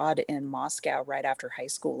study abroad in Moscow right after high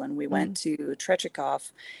school, and we went Mm, to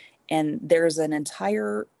Tretyakov, and there's an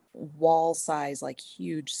entire wall size, like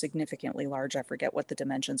huge, significantly large, I forget what the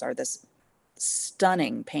dimensions are, this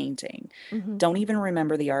stunning painting. mhm, Don't even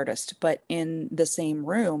remember the artist, but in the same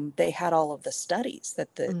room they had all of the studies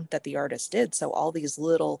that mm, the artist did. So all these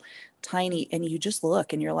little tiny, and you just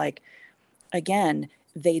look and you're like, again,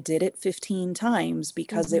 they did it 15 times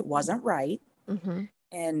because mhm, it wasn't right. mhm.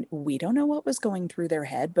 And we don't know what was going through their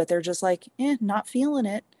head, but they're just like, not feeling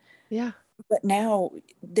it. Yeah, But now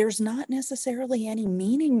there's not necessarily any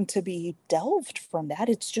meaning to be delved from that.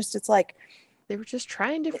 It's like, they were just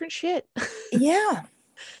trying different shit. yeah.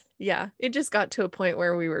 Yeah, it just got to a point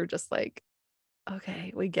where we were just like,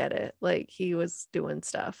 okay, we get it. Like he was doing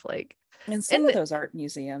stuff like, And some of and those art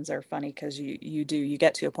museums are funny because you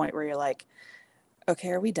get to a point where you're like, okay,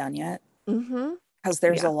 are we done yet? mhm, Because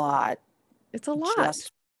there's a yeah, lot. it's a lot.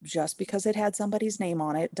 Just because it had somebody's name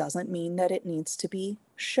on it doesn't mean that it needs to be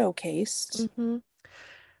showcased. Mhm.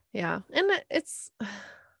 Yeah, and it's,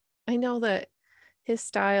 I know that his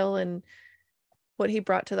style and what he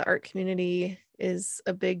brought to the art community is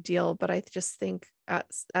a big deal, but I just think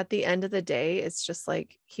at the end of the day, it's just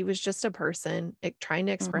like he was just a person, like, trying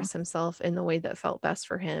to Hmm. express himself in the way that felt best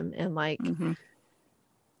for him. And like, Hmm.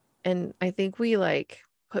 and I think we like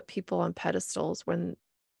put people on pedestals when,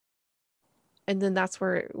 and then that's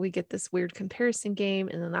where we get this weird comparison game,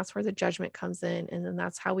 and then that's where the judgment comes in, and then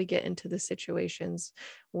that's how we get into the situations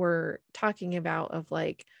we're talking about, of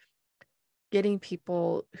like getting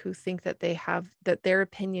people who think that they have, that their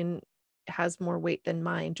opinion has more weight than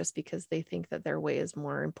mine, just because they think that their way is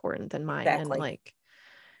more important than mine. And Exactly. like,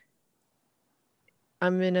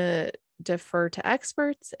 I'm going to defer to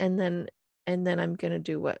experts, and then and then I'm going to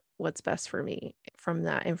do what's best for me from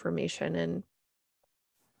that information. And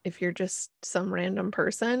if you're just some random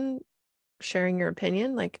person sharing your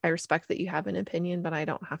opinion, like, I respect that you have an opinion, but I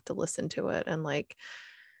don't have to listen to it. And like,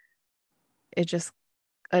 it just,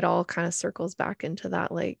 it all kind of circles back into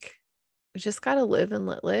that, like, we just got to live and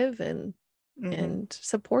let live, Hmm. and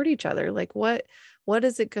support each other. Like, what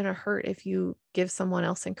is it going to hurt if you give someone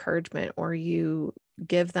else encouragement, or you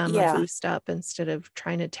give them a Yeah. boost up instead of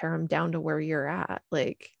trying to tear them down to where you're at?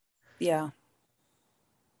 Like, Yeah.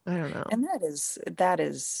 I don't know. And that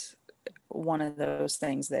is one of those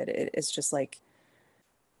things that it's just like,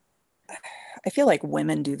 I feel like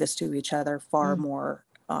women do this to each other far Mm, more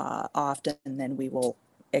often than we will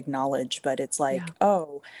acknowledge. But it's yeah. like,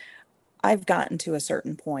 oh, I've gotten to a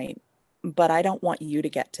certain point, but I don't want you to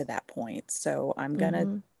get to that point. So I'm going to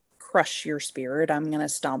Hmm. crush your spirit. I'm going to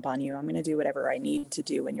stomp on you. I'm going to do whatever I need to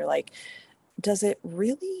do. And you're like, does it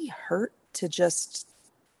really hurt to just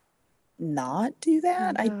not do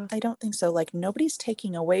that? Yeah. I don't think so. Like, nobody's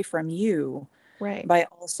taking away from you Right. by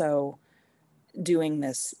also doing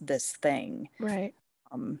this thing. Right.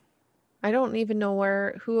 Um, I don't even know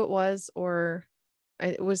who it was, or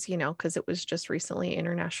it was, because it was just recently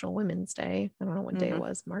International Women's Day. I don't know what day it mhm.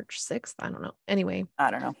 was, March 6th. I don't know. Anyway,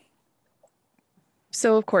 I don't know.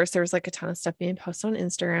 so of course there was like a ton of stuff being posted on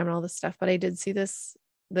Instagram and all this stuff, but I did see this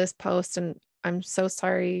post, and I'm so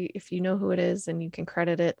sorry if you know who it is and you can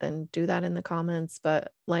credit it, then do that in the comments.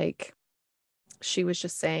 But like, she was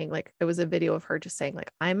just saying, like, it was a video of her just saying,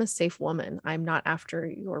 like, I'm a safe woman. I'm not after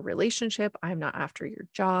your relationship. I'm not after your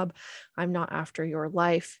job. I'm not after your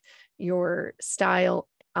life, your style.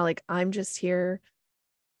 Like, I'm just here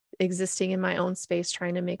existing in my own space,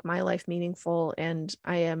 trying to make my life meaningful. And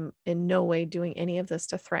I am in no way doing any of this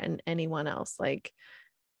to threaten anyone else. Like,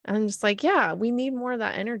 I'm just like, yeah, we need more of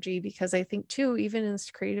that energy, because I think too, even in this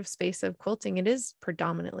creative space of quilting, it is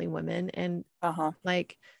predominantly women. And Uh-huh.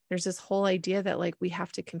 like, there's this whole idea that like we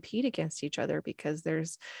have to compete against each other because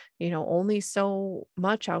there's, only so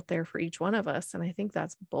much out there for each one of us. And I think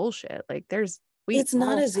that's bullshit. Like, we It's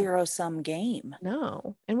not all a have, zero-sum game,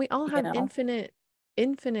 no, and we all you have know?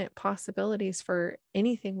 infinite possibilities for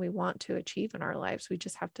anything we want to achieve in our lives. We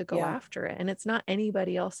just have to go Yeah. after it. And it's not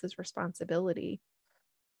anybody else's responsibility.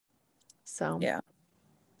 So Yeah.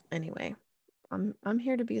 anyway, I'm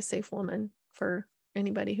here to be a safe woman for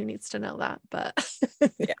anybody who needs to know that. But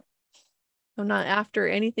Yeah. I'm not after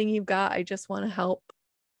anything you've got. I just want to help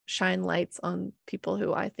shine lights on people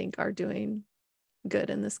who I think are doing good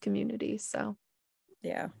in this community. So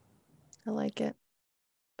Yeah. I like it.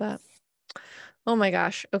 But oh my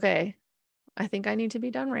gosh. Okay. I think I need to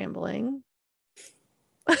be done rambling.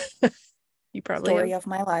 You probably Story have, of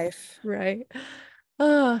my life. right?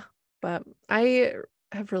 Uh, but I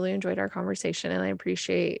have really enjoyed our conversation, and I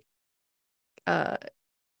appreciate uh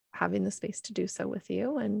having the space to do so with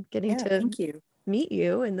you and getting Yeah, to thank you. meet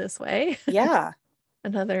you in this way. Yeah.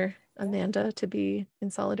 Another Yeah. Amanda to be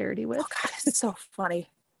in solidarity Oh with. God, it's so funny.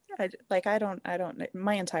 I don't,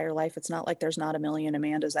 my entire life, it's not like there's not a million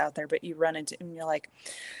Amandas out there, but you run into and you're like,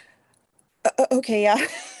 okay, yeah.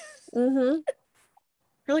 Mm-hmm.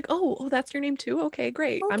 You're like, oh, that's your name too? Okay,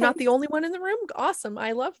 great. I'm Okay. not the only one in the room. Awesome.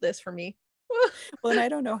 I love this for me. Well, and I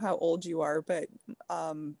don't know how old you are, but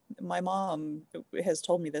my mom has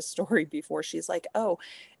told me this story before. She's like, oh,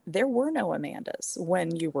 there were no Amandas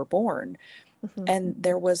when you were born. Mhm. And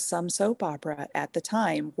there was some soap opera at the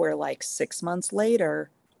time where, like, 6 months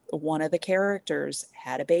later, one of the characters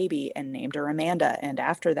had a baby and named her Amanda. And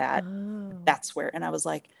after that, Oh. that's where, and I was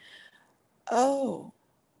like, oh,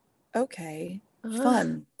 okay, Uh,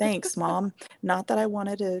 fun. Thanks, mom. Not that I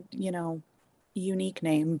wanted a, unique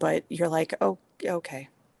name, but you're like, oh, okay.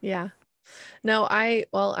 yeah. No,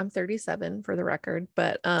 well, I'm 37 for the record,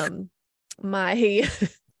 but my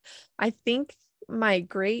I think my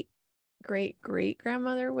great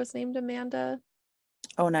grandmother was named Amanda,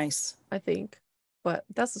 Oh, nice. I think. But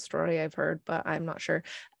that's a story I've heard, but I'm not sure.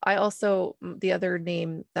 I also, the other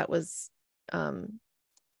name that was um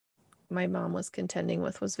my mom was contending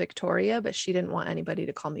with was Victoria, but she didn't want anybody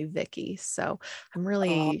to call me Vicky. So I'm Oh,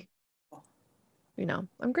 really,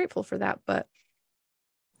 I'm grateful for that. But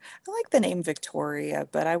I like the name Victoria,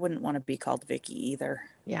 but I wouldn't want to be called Vicky either.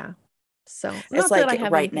 yeah. So It's not that I like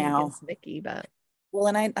have right anything now. against Vicky, but Well,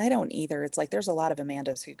 and I don't either. It's like there's a lot of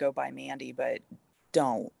Amandas who go by Mandy, but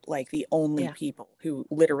don't. Like, the only yeah. people who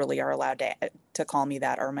literally are allowed to call me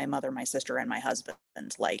that are my mother, my sister, and my husband.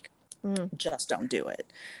 Like, Mm, just don't do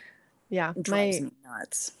it. yeah. It drives me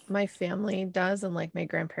nuts. My family does, and like my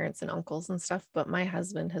grandparents and uncles and stuff, but my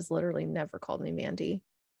husband has literally never called me Mandy.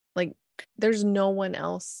 Like, there's no one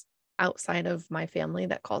else outside of my family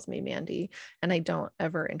that calls me Mandy. And I don't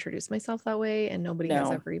ever introduce myself that way. And nobody has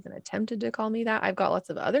No. ever even attempted to call me that. I've got lots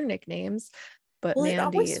of other nicknames, but Well, it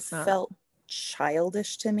Mandy always is not. felt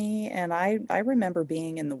childish to me. And I remember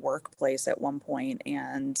being in the workplace at one point,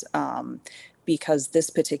 and because this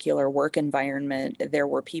particular work environment, there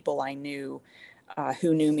were people I knew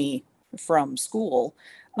who knew me from school,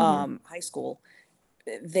 Mhm, high school.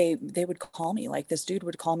 They would call me, like, this dude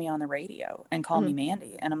would call me on the radio and call me mhm.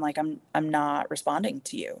 Mandy, and I'm like, I'm not responding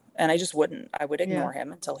to you, and I just wouldn't. I would Yeah. ignore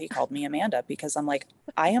him until he called me Amanda, because I'm like,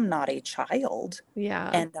 I am not a child, Yeah.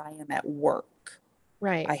 and I am at work.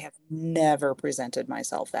 Right. I have never presented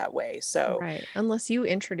myself that way. So, Right. Unless you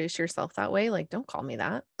introduce yourself that way, like, don't call me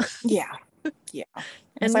that. yeah, yeah. It's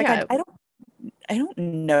And like yeah, I don't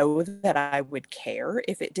know that I would care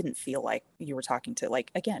if it didn't feel like you were talking to,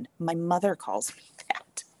 like, again, my mother calls me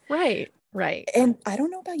that. right. Right. And I don't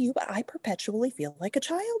know about you, but I perpetually feel like a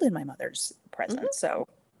child in my mother's presence. Mhm. So,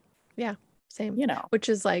 Yeah. Same. you know, Which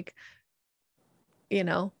is like, you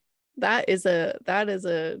know, that is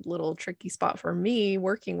a little tricky spot for me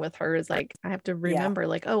working with her is like I have to yeah, remember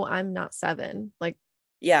like, oh, I'm not 7. Like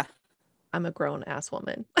yeah, I'm a grown ass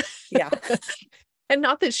woman. yeah. And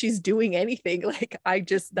not that she's doing anything. Like I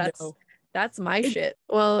just No. that's my It, shit.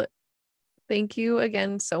 Well, thank you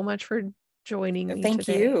again so much for joining me thank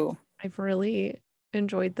today. you. I've really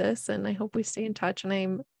enjoyed this and I hope we stay in touch. And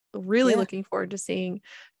I'm really Yeah. looking forward to seeing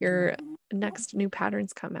your next new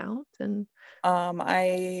patterns come out. And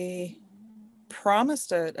I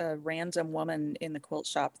promised a random woman in the quilt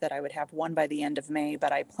shop that I would have one by the end of May,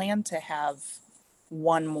 but I plan to have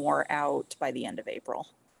one more out by the end of April.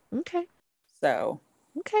 okay, So,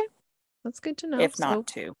 okay, that's good to know. if not So,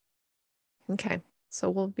 two. okay, so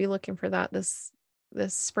we'll be looking for that this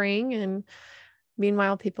spring. And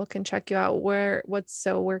meanwhile, people can check you out. Where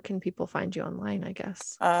can people find you online, I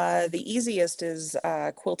guess? The easiest is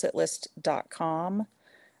quiltitlist.com.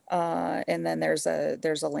 And then there's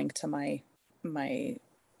a link to my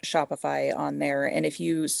Shopify on there. And if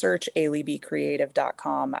you search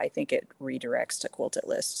aliebcreative.com, I think it redirects to Quilted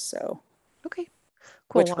List. So, Okay,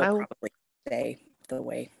 cool. which Well, will probably stay the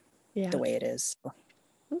yeah. way it is.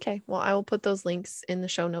 Okay. Well, I will put those links in the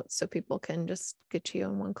show notes so people can just get to you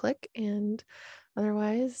in one click. And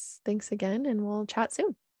otherwise, thanks again, and we'll chat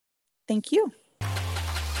soon. Thank you.